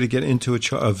lottery to get into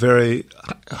a very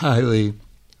highly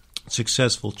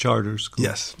successful charter school.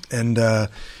 Yes. And,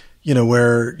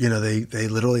 where, they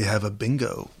literally have a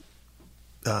bingo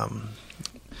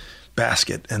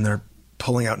basket and they're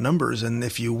pulling out numbers. And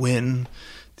if you win,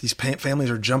 these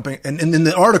families are jumping. And in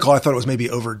the article, I thought it was maybe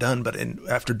overdone, but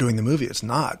after doing the movie, it's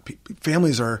not.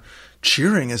 Families are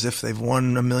cheering as if they've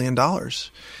won $1 million.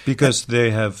 Because they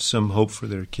have some hope for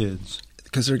their kids.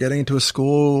 Because they're getting into a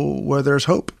school where there's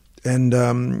hope. And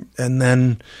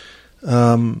then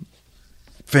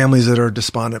families that are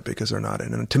despondent because they're not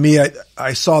in. And to me,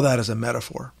 I saw that as a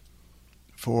metaphor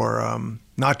for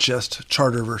not just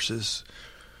charter versus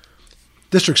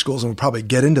district schools, and we'll probably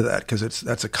get into that because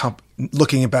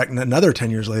looking back another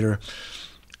 10 years later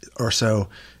or so,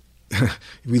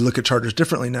 we look at charters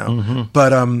differently now. Mm-hmm.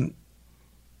 But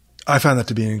I found that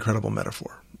to be an incredible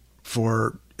metaphor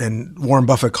and Warren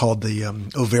Buffett called the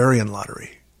ovarian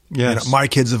lottery. Yes. My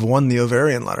kids have won the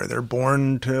ovarian lottery. They're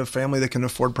born to a family that can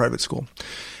afford private school.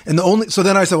 And so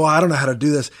then I said, well, I don't know how to do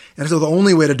this. And so the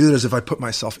only way to do it is if I put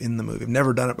myself in the movie. I've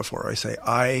never done it before. I say,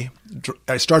 I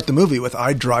start the movie with,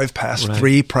 I drive past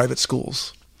 3 private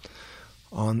schools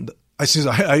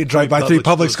I drive by 3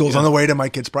 public schools on the way to my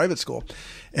kid's private school.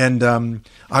 And,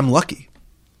 I'm lucky,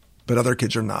 but other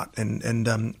kids are not. So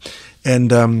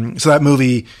that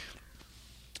movie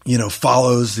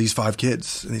follows these 5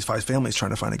 kids and these 5 families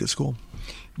trying to find a good school.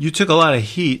 You took a lot of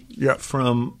heat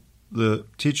from the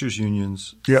teachers'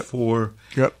 unions for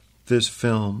this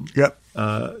film.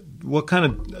 What kind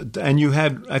of, and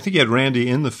I think you had Randy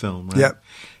in the film, right? Yep.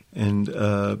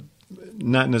 And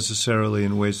not necessarily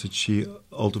in ways that she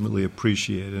ultimately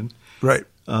appreciated. Right.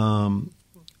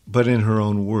 But in her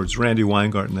own words. Randy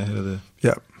Weingarten, the head of the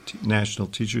National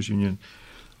Teachers Union.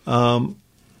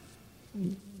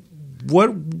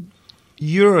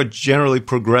 You're a generally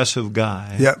progressive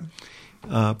guy.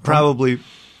 Probably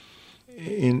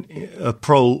in a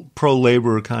pro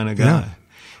labor kind of guy. Yeah.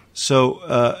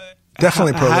 So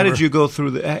definitely pro labor. How did you go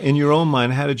through in your own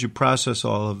mind? How did you process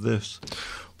all of this?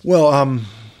 Well,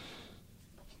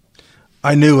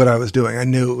 I knew what I was doing. I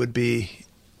knew it would be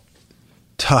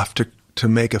tough to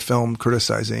make a film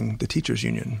criticizing the teachers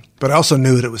union, but I also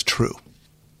knew that it was true.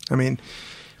 I mean,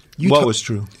 what was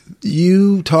true?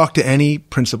 You talk to any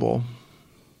principal,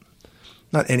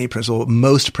 not any principal, but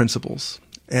most principals,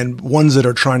 and ones that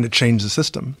are trying to change the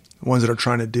system, ones that are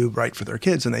trying to do right for their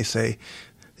kids, and they say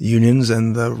the unions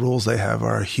and the rules they have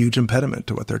are a huge impediment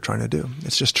to what they're trying to do.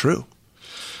 It's just true.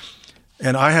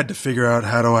 And I had to figure out,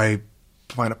 how do I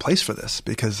find a place for this,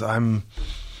 because I'm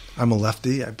a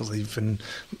lefty. I believe in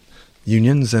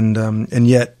unions, and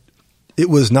yet it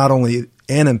was not only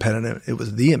an impediment, it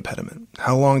was the impediment.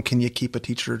 How long can you keep a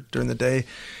teacher during the day?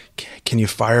 Can you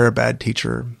fire a bad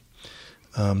teacher?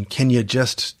 Can you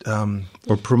just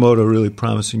or promote a really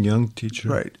promising young teacher?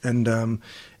 Right, and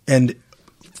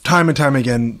time and time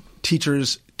again,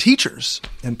 teachers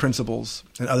and principals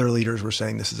and other leaders were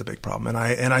saying this is a big problem.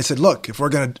 And I said, look, if we're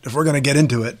gonna get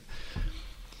into it,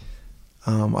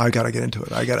 I got to get into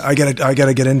it. I got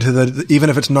to get into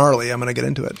even if it's gnarly, I'm going to get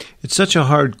into it. It's such a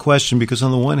hard question, because on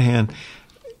the one hand,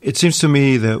 it seems to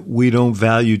me that we don't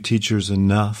value teachers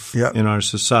enough in our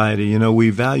society. We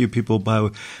value people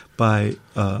by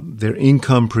their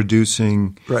income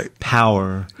producing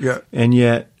power. And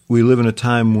yet we live in a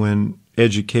time when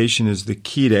education is the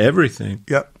key to everything.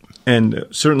 And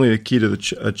certainly the key to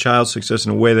a child's success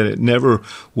in a way that it never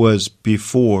was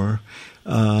before.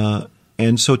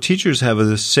 And so teachers have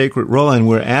this sacred role, and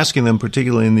we're asking them,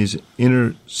 particularly in these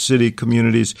inner city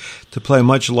communities, to play a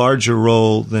much larger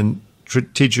role than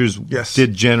teachers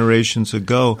did generations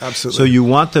ago. Absolutely. So you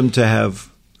want them to have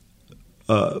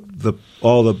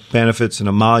all the benefits and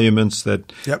emoluments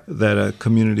that a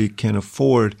community can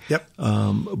afford.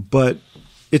 But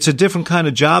it's a different kind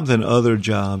of job than other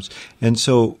jobs. And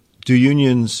so do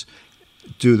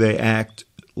they act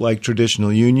like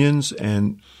traditional unions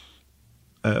and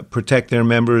protect their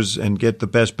members and get the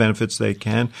best benefits they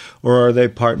can, or are they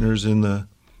partners in the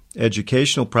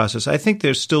educational process? I think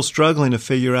they're still struggling to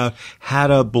figure out how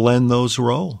to blend those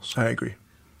roles. I agree.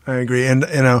 And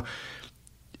I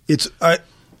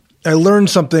learned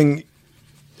something.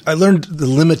 I learned the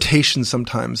limitations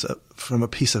sometimes from a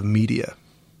piece of media.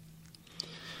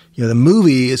 The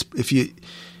movie is,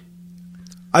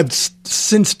 I've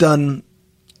since done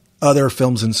other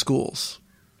films in schools.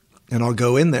 And I'll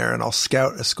go in there and I'll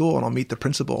scout a school and I'll meet the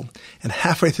principal. And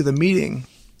halfway through the meeting,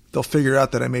 they'll figure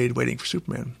out that I made Waiting for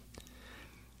Superman.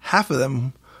 Half of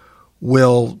them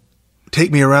will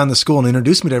take me around the school and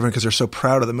introduce me to everyone because they're so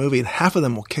proud of the movie. And half of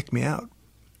them will kick me out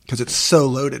because it's so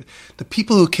loaded. The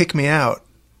people who kick me out,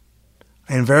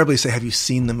 I invariably say, have you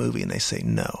seen the movie? And they say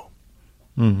no.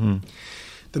 Mm-hmm.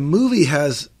 The movie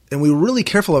has, and we were really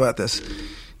careful about this,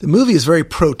 the movie is very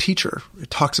pro-teacher. It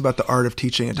talks about the art of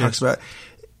teaching. It talks about...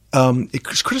 it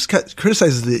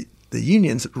criticizes the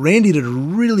unions. Randy did a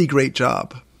really great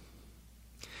job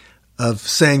of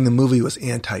saying the movie was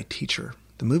anti-teacher.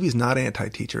 The movie is not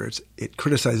anti-teacher. It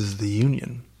criticizes the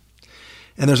union.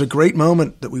 And there's a great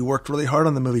moment that we worked really hard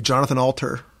on the movie. Jonathan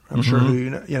Alter, I'm sure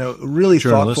who really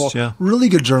journalist, thoughtful, really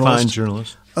good journalist, fine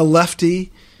journalist, a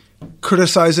lefty,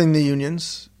 criticizing the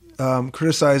unions.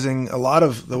 Criticizing a lot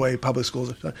of the way public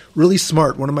schools are done. Really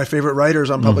smart. One of my favorite writers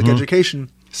on public education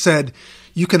said,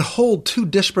 you can hold two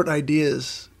disparate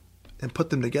ideas and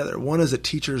put them together. One is that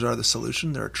teachers are the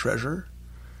solution. They're a treasure.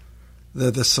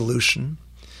 They're the solution.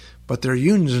 But their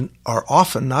unions are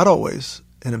often, not always,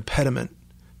 an impediment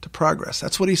to progress.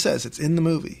 That's what he says. It's in the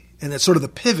movie. And it's sort of the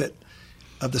pivot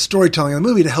of the storytelling of the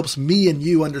movie that helps me and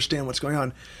you understand what's going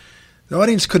on. The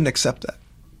audience couldn't accept that.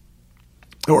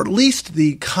 Or at least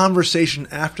the conversation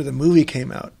after the movie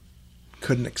came out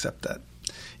couldn't accept that.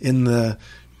 It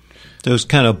was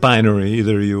kind of binary.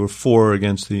 Either you were for or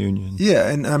against the union. Yeah,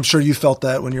 and I'm sure you felt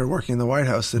that when you were working in the White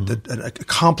House, that a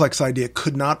complex idea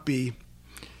could not be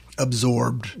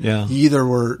absorbed. Yeah. You either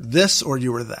were this or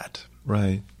you were that.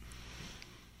 Right.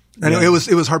 And it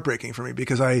was heartbreaking for me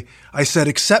because I said,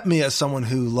 accept me as someone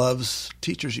who loves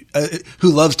teachers,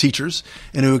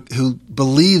 and who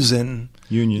believes in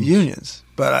unions.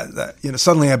 But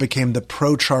suddenly I became the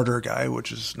pro-charter guy,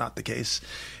 which is not the case,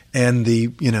 and the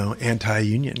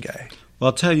anti-union guy. Well,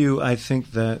 I'll tell you, I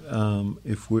think that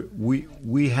if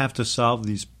we have to solve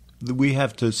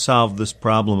this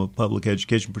problem of public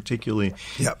education, particularly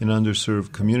in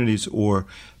underserved communities, or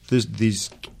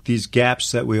these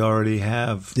gaps that we already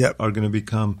have are going to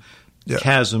become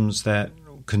chasms that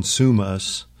consume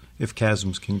us, if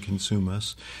chasms can consume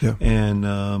us, and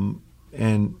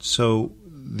so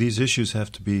these issues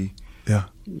have to be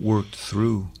worked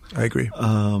through. I agree.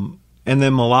 And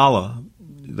then Malala,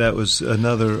 that was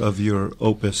another of your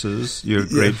opuses, your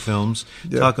great films.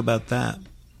 Yeah. Talk about that.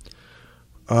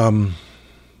 I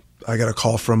got a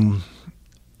call from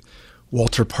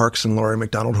Walter Parks and Laurie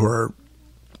McDonald, who are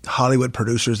Hollywood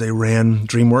producers. They ran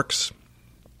DreamWorks,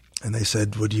 and they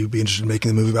said, "Would you be interested in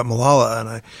making a movie about Malala?"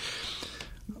 And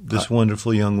this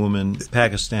wonderful young woman,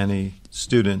 Pakistani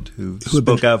student who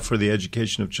spoke out for the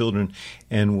education of children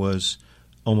and was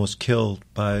almost killed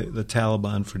by the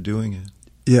Taliban for doing it.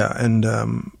 Yeah, and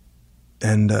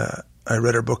I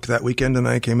read her book that weekend, and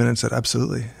I came in and said,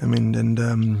 absolutely. I mean, and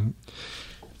an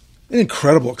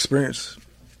incredible experience.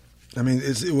 I mean,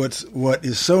 what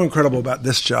is so incredible about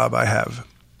this job I have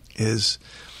is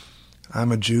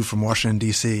I'm a Jew from Washington,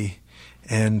 D.C.,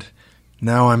 and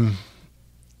now I'm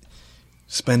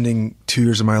spending 2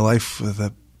 years of my life with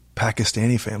a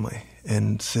Pakistani family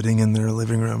and sitting in their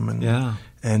living room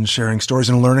and sharing stories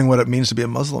and learning what it means to be a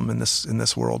Muslim in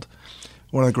this world.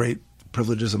 One of the great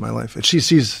privileges of my life. And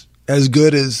she's as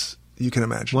good as you can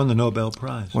imagine. Won the Nobel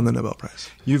Prize.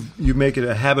 You make it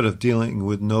a habit of dealing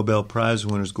with Nobel Prize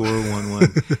winners. Gore won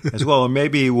one as well. And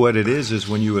maybe what it is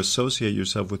when you associate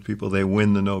yourself with people, they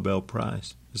win the Nobel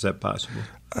Prize. Is that possible?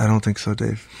 I don't think so,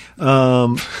 Dave.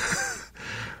 I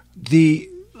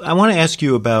want to ask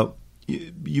you about,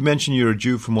 you mentioned you're a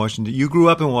Jew from Washington. You grew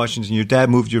up in Washington. Your dad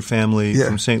moved your family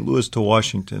from St. Louis to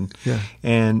Washington. Yeah.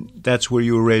 And that's where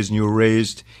you were raised. And you were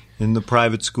raised in the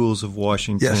private schools of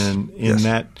Washington,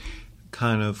 that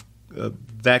kind of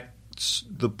that's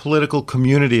the political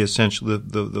community, essentially,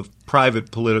 the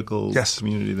private political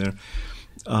community there.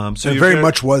 So it very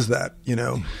much was that,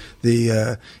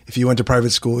 if you went to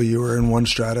private school, you were in one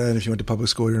strata, and if you went to public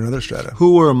school, you were in another strata.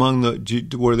 Who were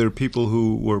were there people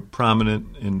who were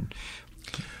prominent in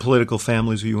political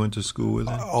families who you went to school with?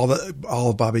 All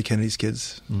of Bobby Kennedy's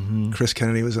kids. Mm-hmm. Chris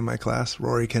Kennedy was in my class.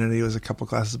 Rory Kennedy was a couple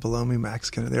classes below me. Max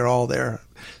Kennedy. They're all there.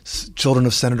 Children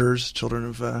of senators, children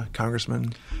of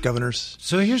congressmen, governors.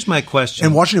 So here's my question.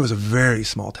 And Washington was a very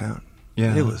small town.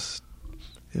 Yeah. It was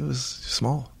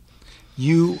small.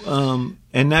 You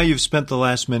and now you've spent the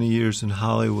last many years in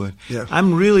Hollywood. Yeah.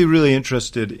 I'm really, really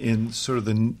interested in sort of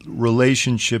the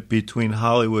relationship between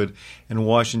Hollywood and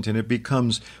Washington. It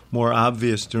becomes more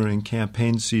obvious during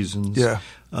campaign seasons. Yeah.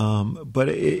 But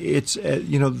it's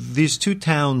these two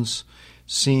towns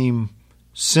seem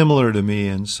similar to me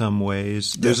in some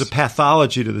ways. There's a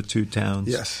pathology to the two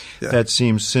towns that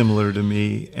seems similar to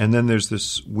me, and then there's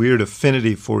this weird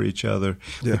affinity for each other.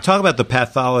 Yeah. Talk about the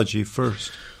pathology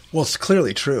first. Well, it's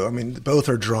clearly true. I mean, both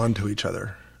are drawn to each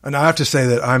other. And I have to say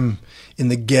that I'm in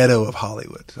the ghetto of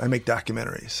Hollywood. I make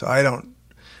documentaries, so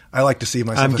I like to see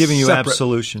myself I'm giving you separate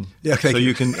absolution, so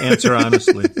you can answer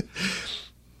honestly.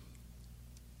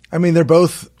 I mean, they're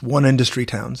both one industry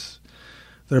towns.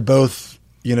 They're both,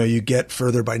 you get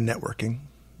further by networking,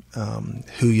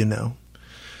 who you know.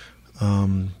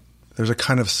 There's a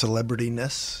kind of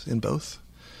celebrity-ness in both.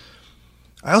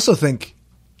 I also think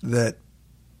that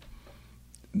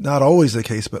not always the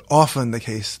case, but often the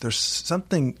case, there's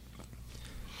something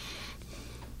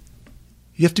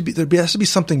there has to be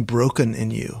something broken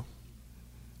in you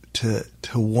to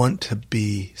want to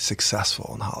be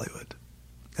successful in Hollywood.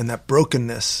 And that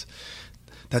brokenness,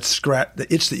 the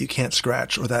itch that you can't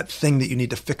scratch, or that thing that you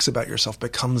need to fix about yourself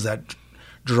becomes that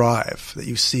drive that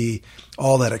you see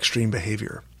all that extreme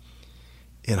behavior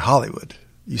in Hollywood.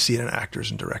 You see it in actors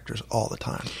and directors all the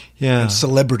time. Yeah. And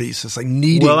celebrities. It's like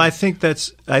needing. Well, I think that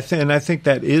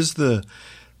is the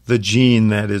gene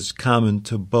that is common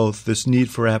to both, this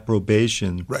need for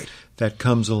approbation that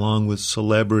comes along with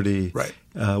celebrity. Right.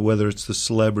 Whether it's the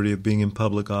celebrity of being in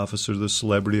public office or the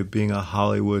celebrity of being a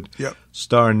Hollywood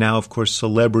star. Now, of course,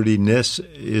 celebrityness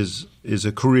is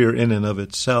a career in and of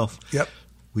itself. Yep.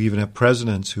 We even have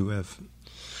presidents who have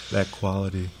that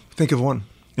quality. Think of one.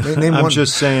 Name I'm one.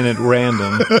 just saying it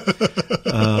random.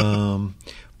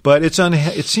 But it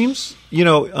seems,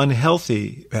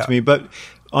 unhealthy to me. But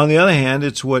on the other hand,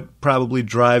 it's what probably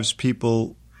drives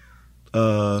people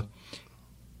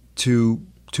to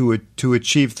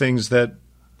achieve things that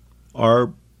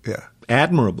are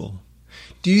admirable.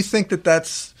 Do you think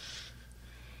that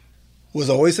was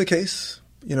always the case?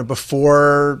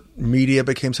 Before media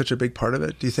became such a big part of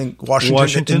it, do you think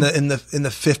Washington? in the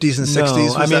 50s and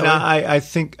 60s? I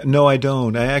think no, I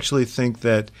don't. I actually think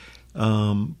that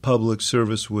public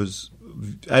service was.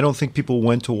 I don't think people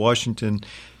went to Washington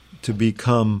to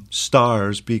become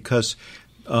stars because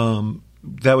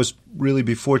that was really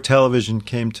before television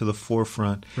came to the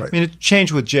forefront. Right. I mean, it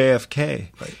changed with JFK.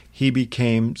 Right. He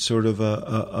became sort of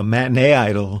a matinee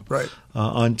idol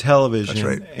on television. That's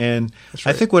right. And That's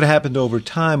right. I think what happened over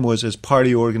time was as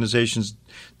party organizations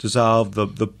dissolved,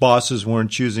 the bosses weren't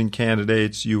choosing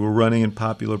candidates. You were running in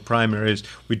popular primaries.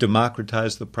 We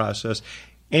democratized the process.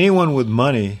 Anyone with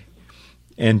money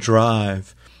and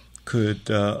drive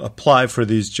could apply for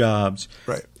these jobs.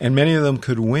 Right. And many of them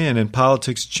could win, and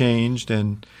politics changed,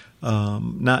 and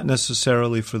not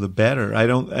necessarily for the better. I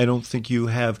don't think you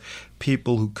have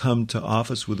people who come to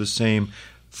office with the same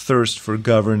thirst for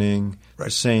governing,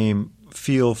 the same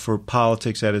feel for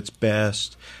politics at its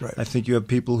best. Right. I think you have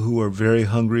people who are very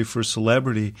hungry for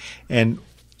celebrity, and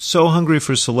so hungry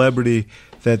for celebrity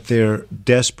that they're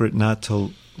desperate not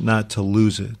to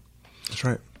lose it. That's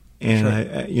right. And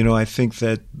right. I think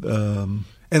that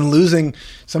and losing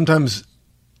sometimes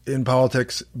in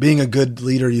politics, being a good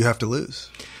leader, you have to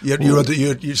lose.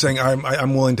 You're saying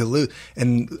I'm willing to lose,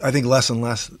 and I think less and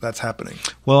less that's happening.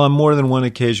 Well, on more than one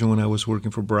occasion, when I was working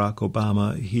for Barack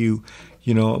Obama,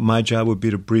 my job would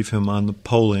be to brief him on the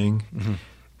polling,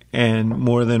 and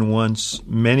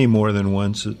many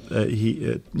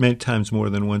times more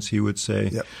than once, he would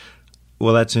say,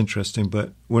 "Well, that's interesting,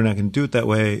 but we're not going to do it that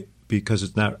way." Because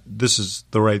it's not. This is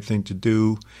the right thing to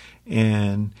do,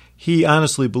 and he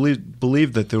honestly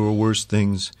believed that there were worse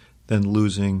things than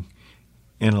losing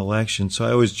an election. So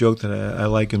I always joke that I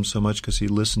like him so much because he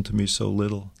listened to me so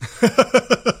little.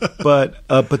 But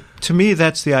to me,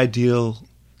 that's the ideal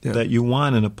that you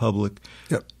want in a public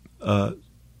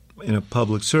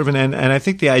servant, and I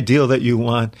think the ideal that you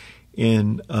want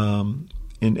in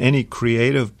any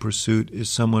creative pursuit is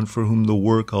someone for whom the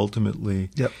work ultimately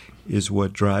is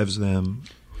what drives them,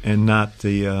 and not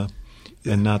the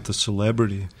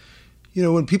celebrity.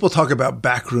 When people talk about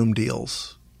backroom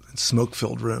deals and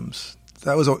smoke-filled rooms,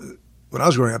 that was when I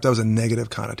was growing up. That was a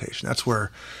negative connotation. That's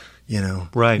where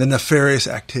the nefarious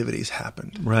activities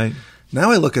happened. Right. Now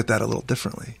I look at that a little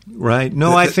differently. Right.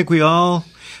 No, I think we all.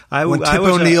 When Tip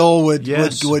O'Neill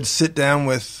would sit down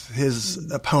with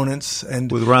his opponents and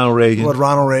with Ronald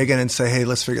Reagan and say, "Hey,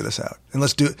 let's figure this out, and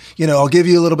let's do. I'll give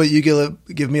you a little bit, you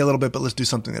give me a little bit, but let's do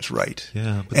something that's right."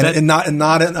 Yeah, and not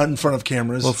in front of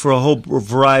cameras. Well, for a whole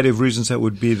variety of reasons, that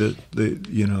would be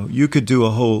you could do a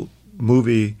whole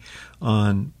movie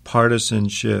on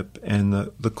partisanship and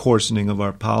the coarsening of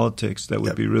our politics. That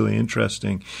would be really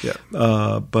interesting. Yeah.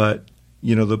 But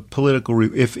the political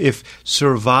if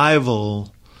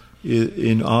survival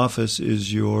in office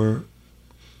is your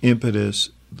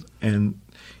impetus, and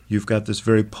you've got this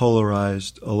very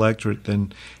polarized electorate,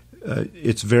 then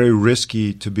it's very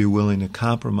risky to be willing to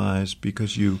compromise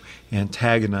because you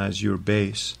antagonize your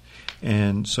base.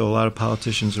 And so a lot of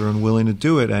politicians are unwilling to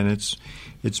do it, and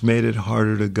it's made it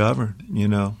harder to govern,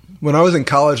 When I was in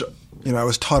college, I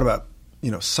was taught about,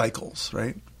 cycles,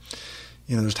 right?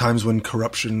 There's times when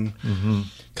corruption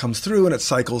comes through and it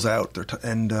cycles out,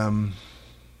 and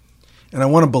I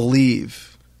want to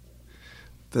believe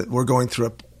that we're going through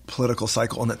a political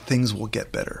cycle and that things will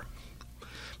get better.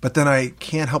 But then I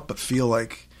can't help but feel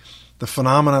like the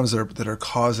phenomena that are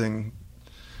causing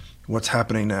what's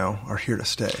happening now are here to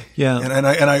stay. Yeah, and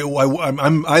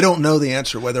I don't know the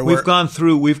answer. Whether we've gone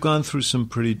through some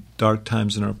pretty dark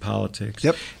times in our politics.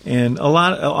 Yep, and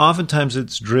oftentimes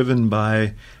it's driven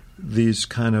by these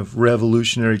kind of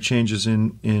revolutionary changes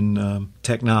in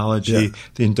technology. Yeah.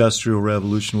 The Industrial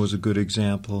Revolution was a good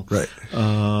example, right?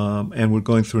 And we're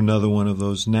going through another one of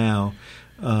those now,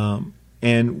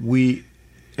 and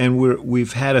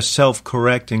we've had a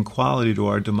self-correcting quality to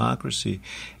our democracy,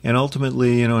 and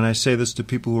ultimately, and I say this to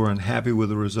people who are unhappy with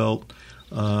the result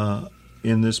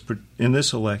in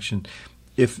this election.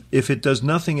 If it does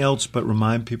nothing else but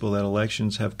remind people that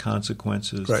elections have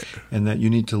consequences, and that you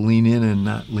need to lean in and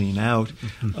not lean out,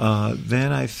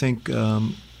 then I think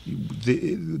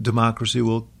the democracy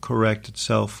will correct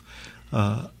itself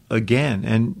again.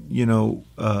 And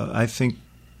I think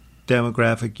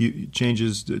demographic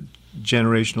changes,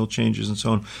 generational changes, and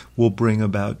so on will bring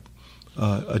about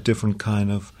a different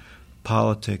kind of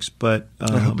politics. But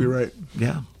I hope you're right.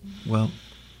 Yeah. Well,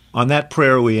 on that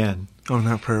prayer we end. On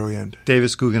that prayer we end.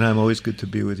 Davis Guggenheim, always good to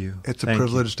be with you. It's a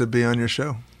privilege to be on your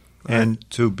show. And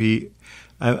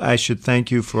I should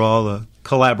thank you for all the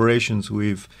collaborations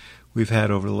we've had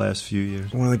over the last few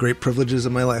years. One of the great privileges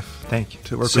of my life. Thank you.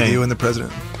 To work with you and the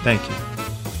president. Thank you.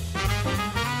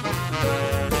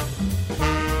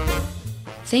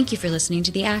 Thank you for listening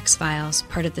to The Axe Files,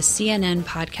 part of the CNN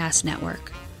Podcast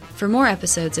Network. For more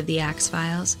episodes of The Axe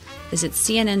Files, visit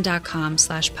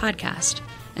cnn.com/podcast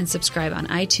and subscribe on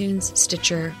iTunes,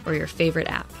 Stitcher, or your favorite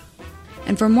app.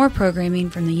 And for more programming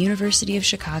from the University of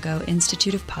Chicago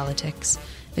Institute of Politics,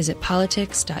 visit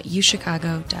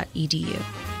politics.uchicago.edu.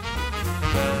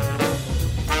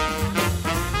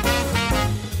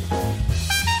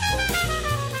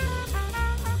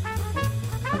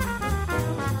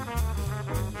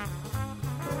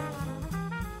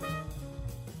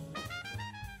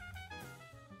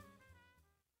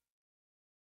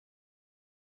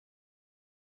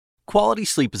 Quality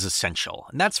sleep is essential,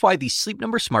 and that's why the Sleep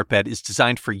Number Smart Bed is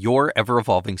designed for your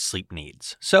ever-evolving sleep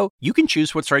needs. So you can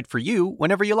choose what's right for you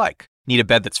whenever you like. Need a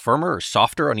bed that's firmer or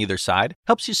softer on either side?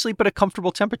 Helps you sleep at a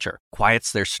comfortable temperature.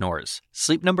 Quiets their snores.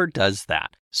 Sleep Number does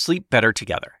that. Sleep better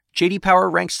together. J.D. Power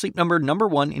ranks Sleep Number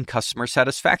 #1 in customer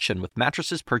satisfaction with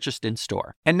mattresses purchased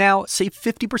in-store. And now, save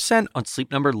 50% on Sleep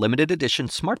Number Limited Edition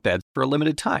Smart Beds for a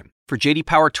limited time. For J.D.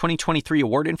 Power 2023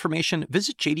 award information,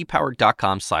 visit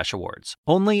jdpower.com/awards.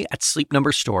 Only at Sleep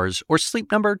Number stores or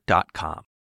sleepnumber.com.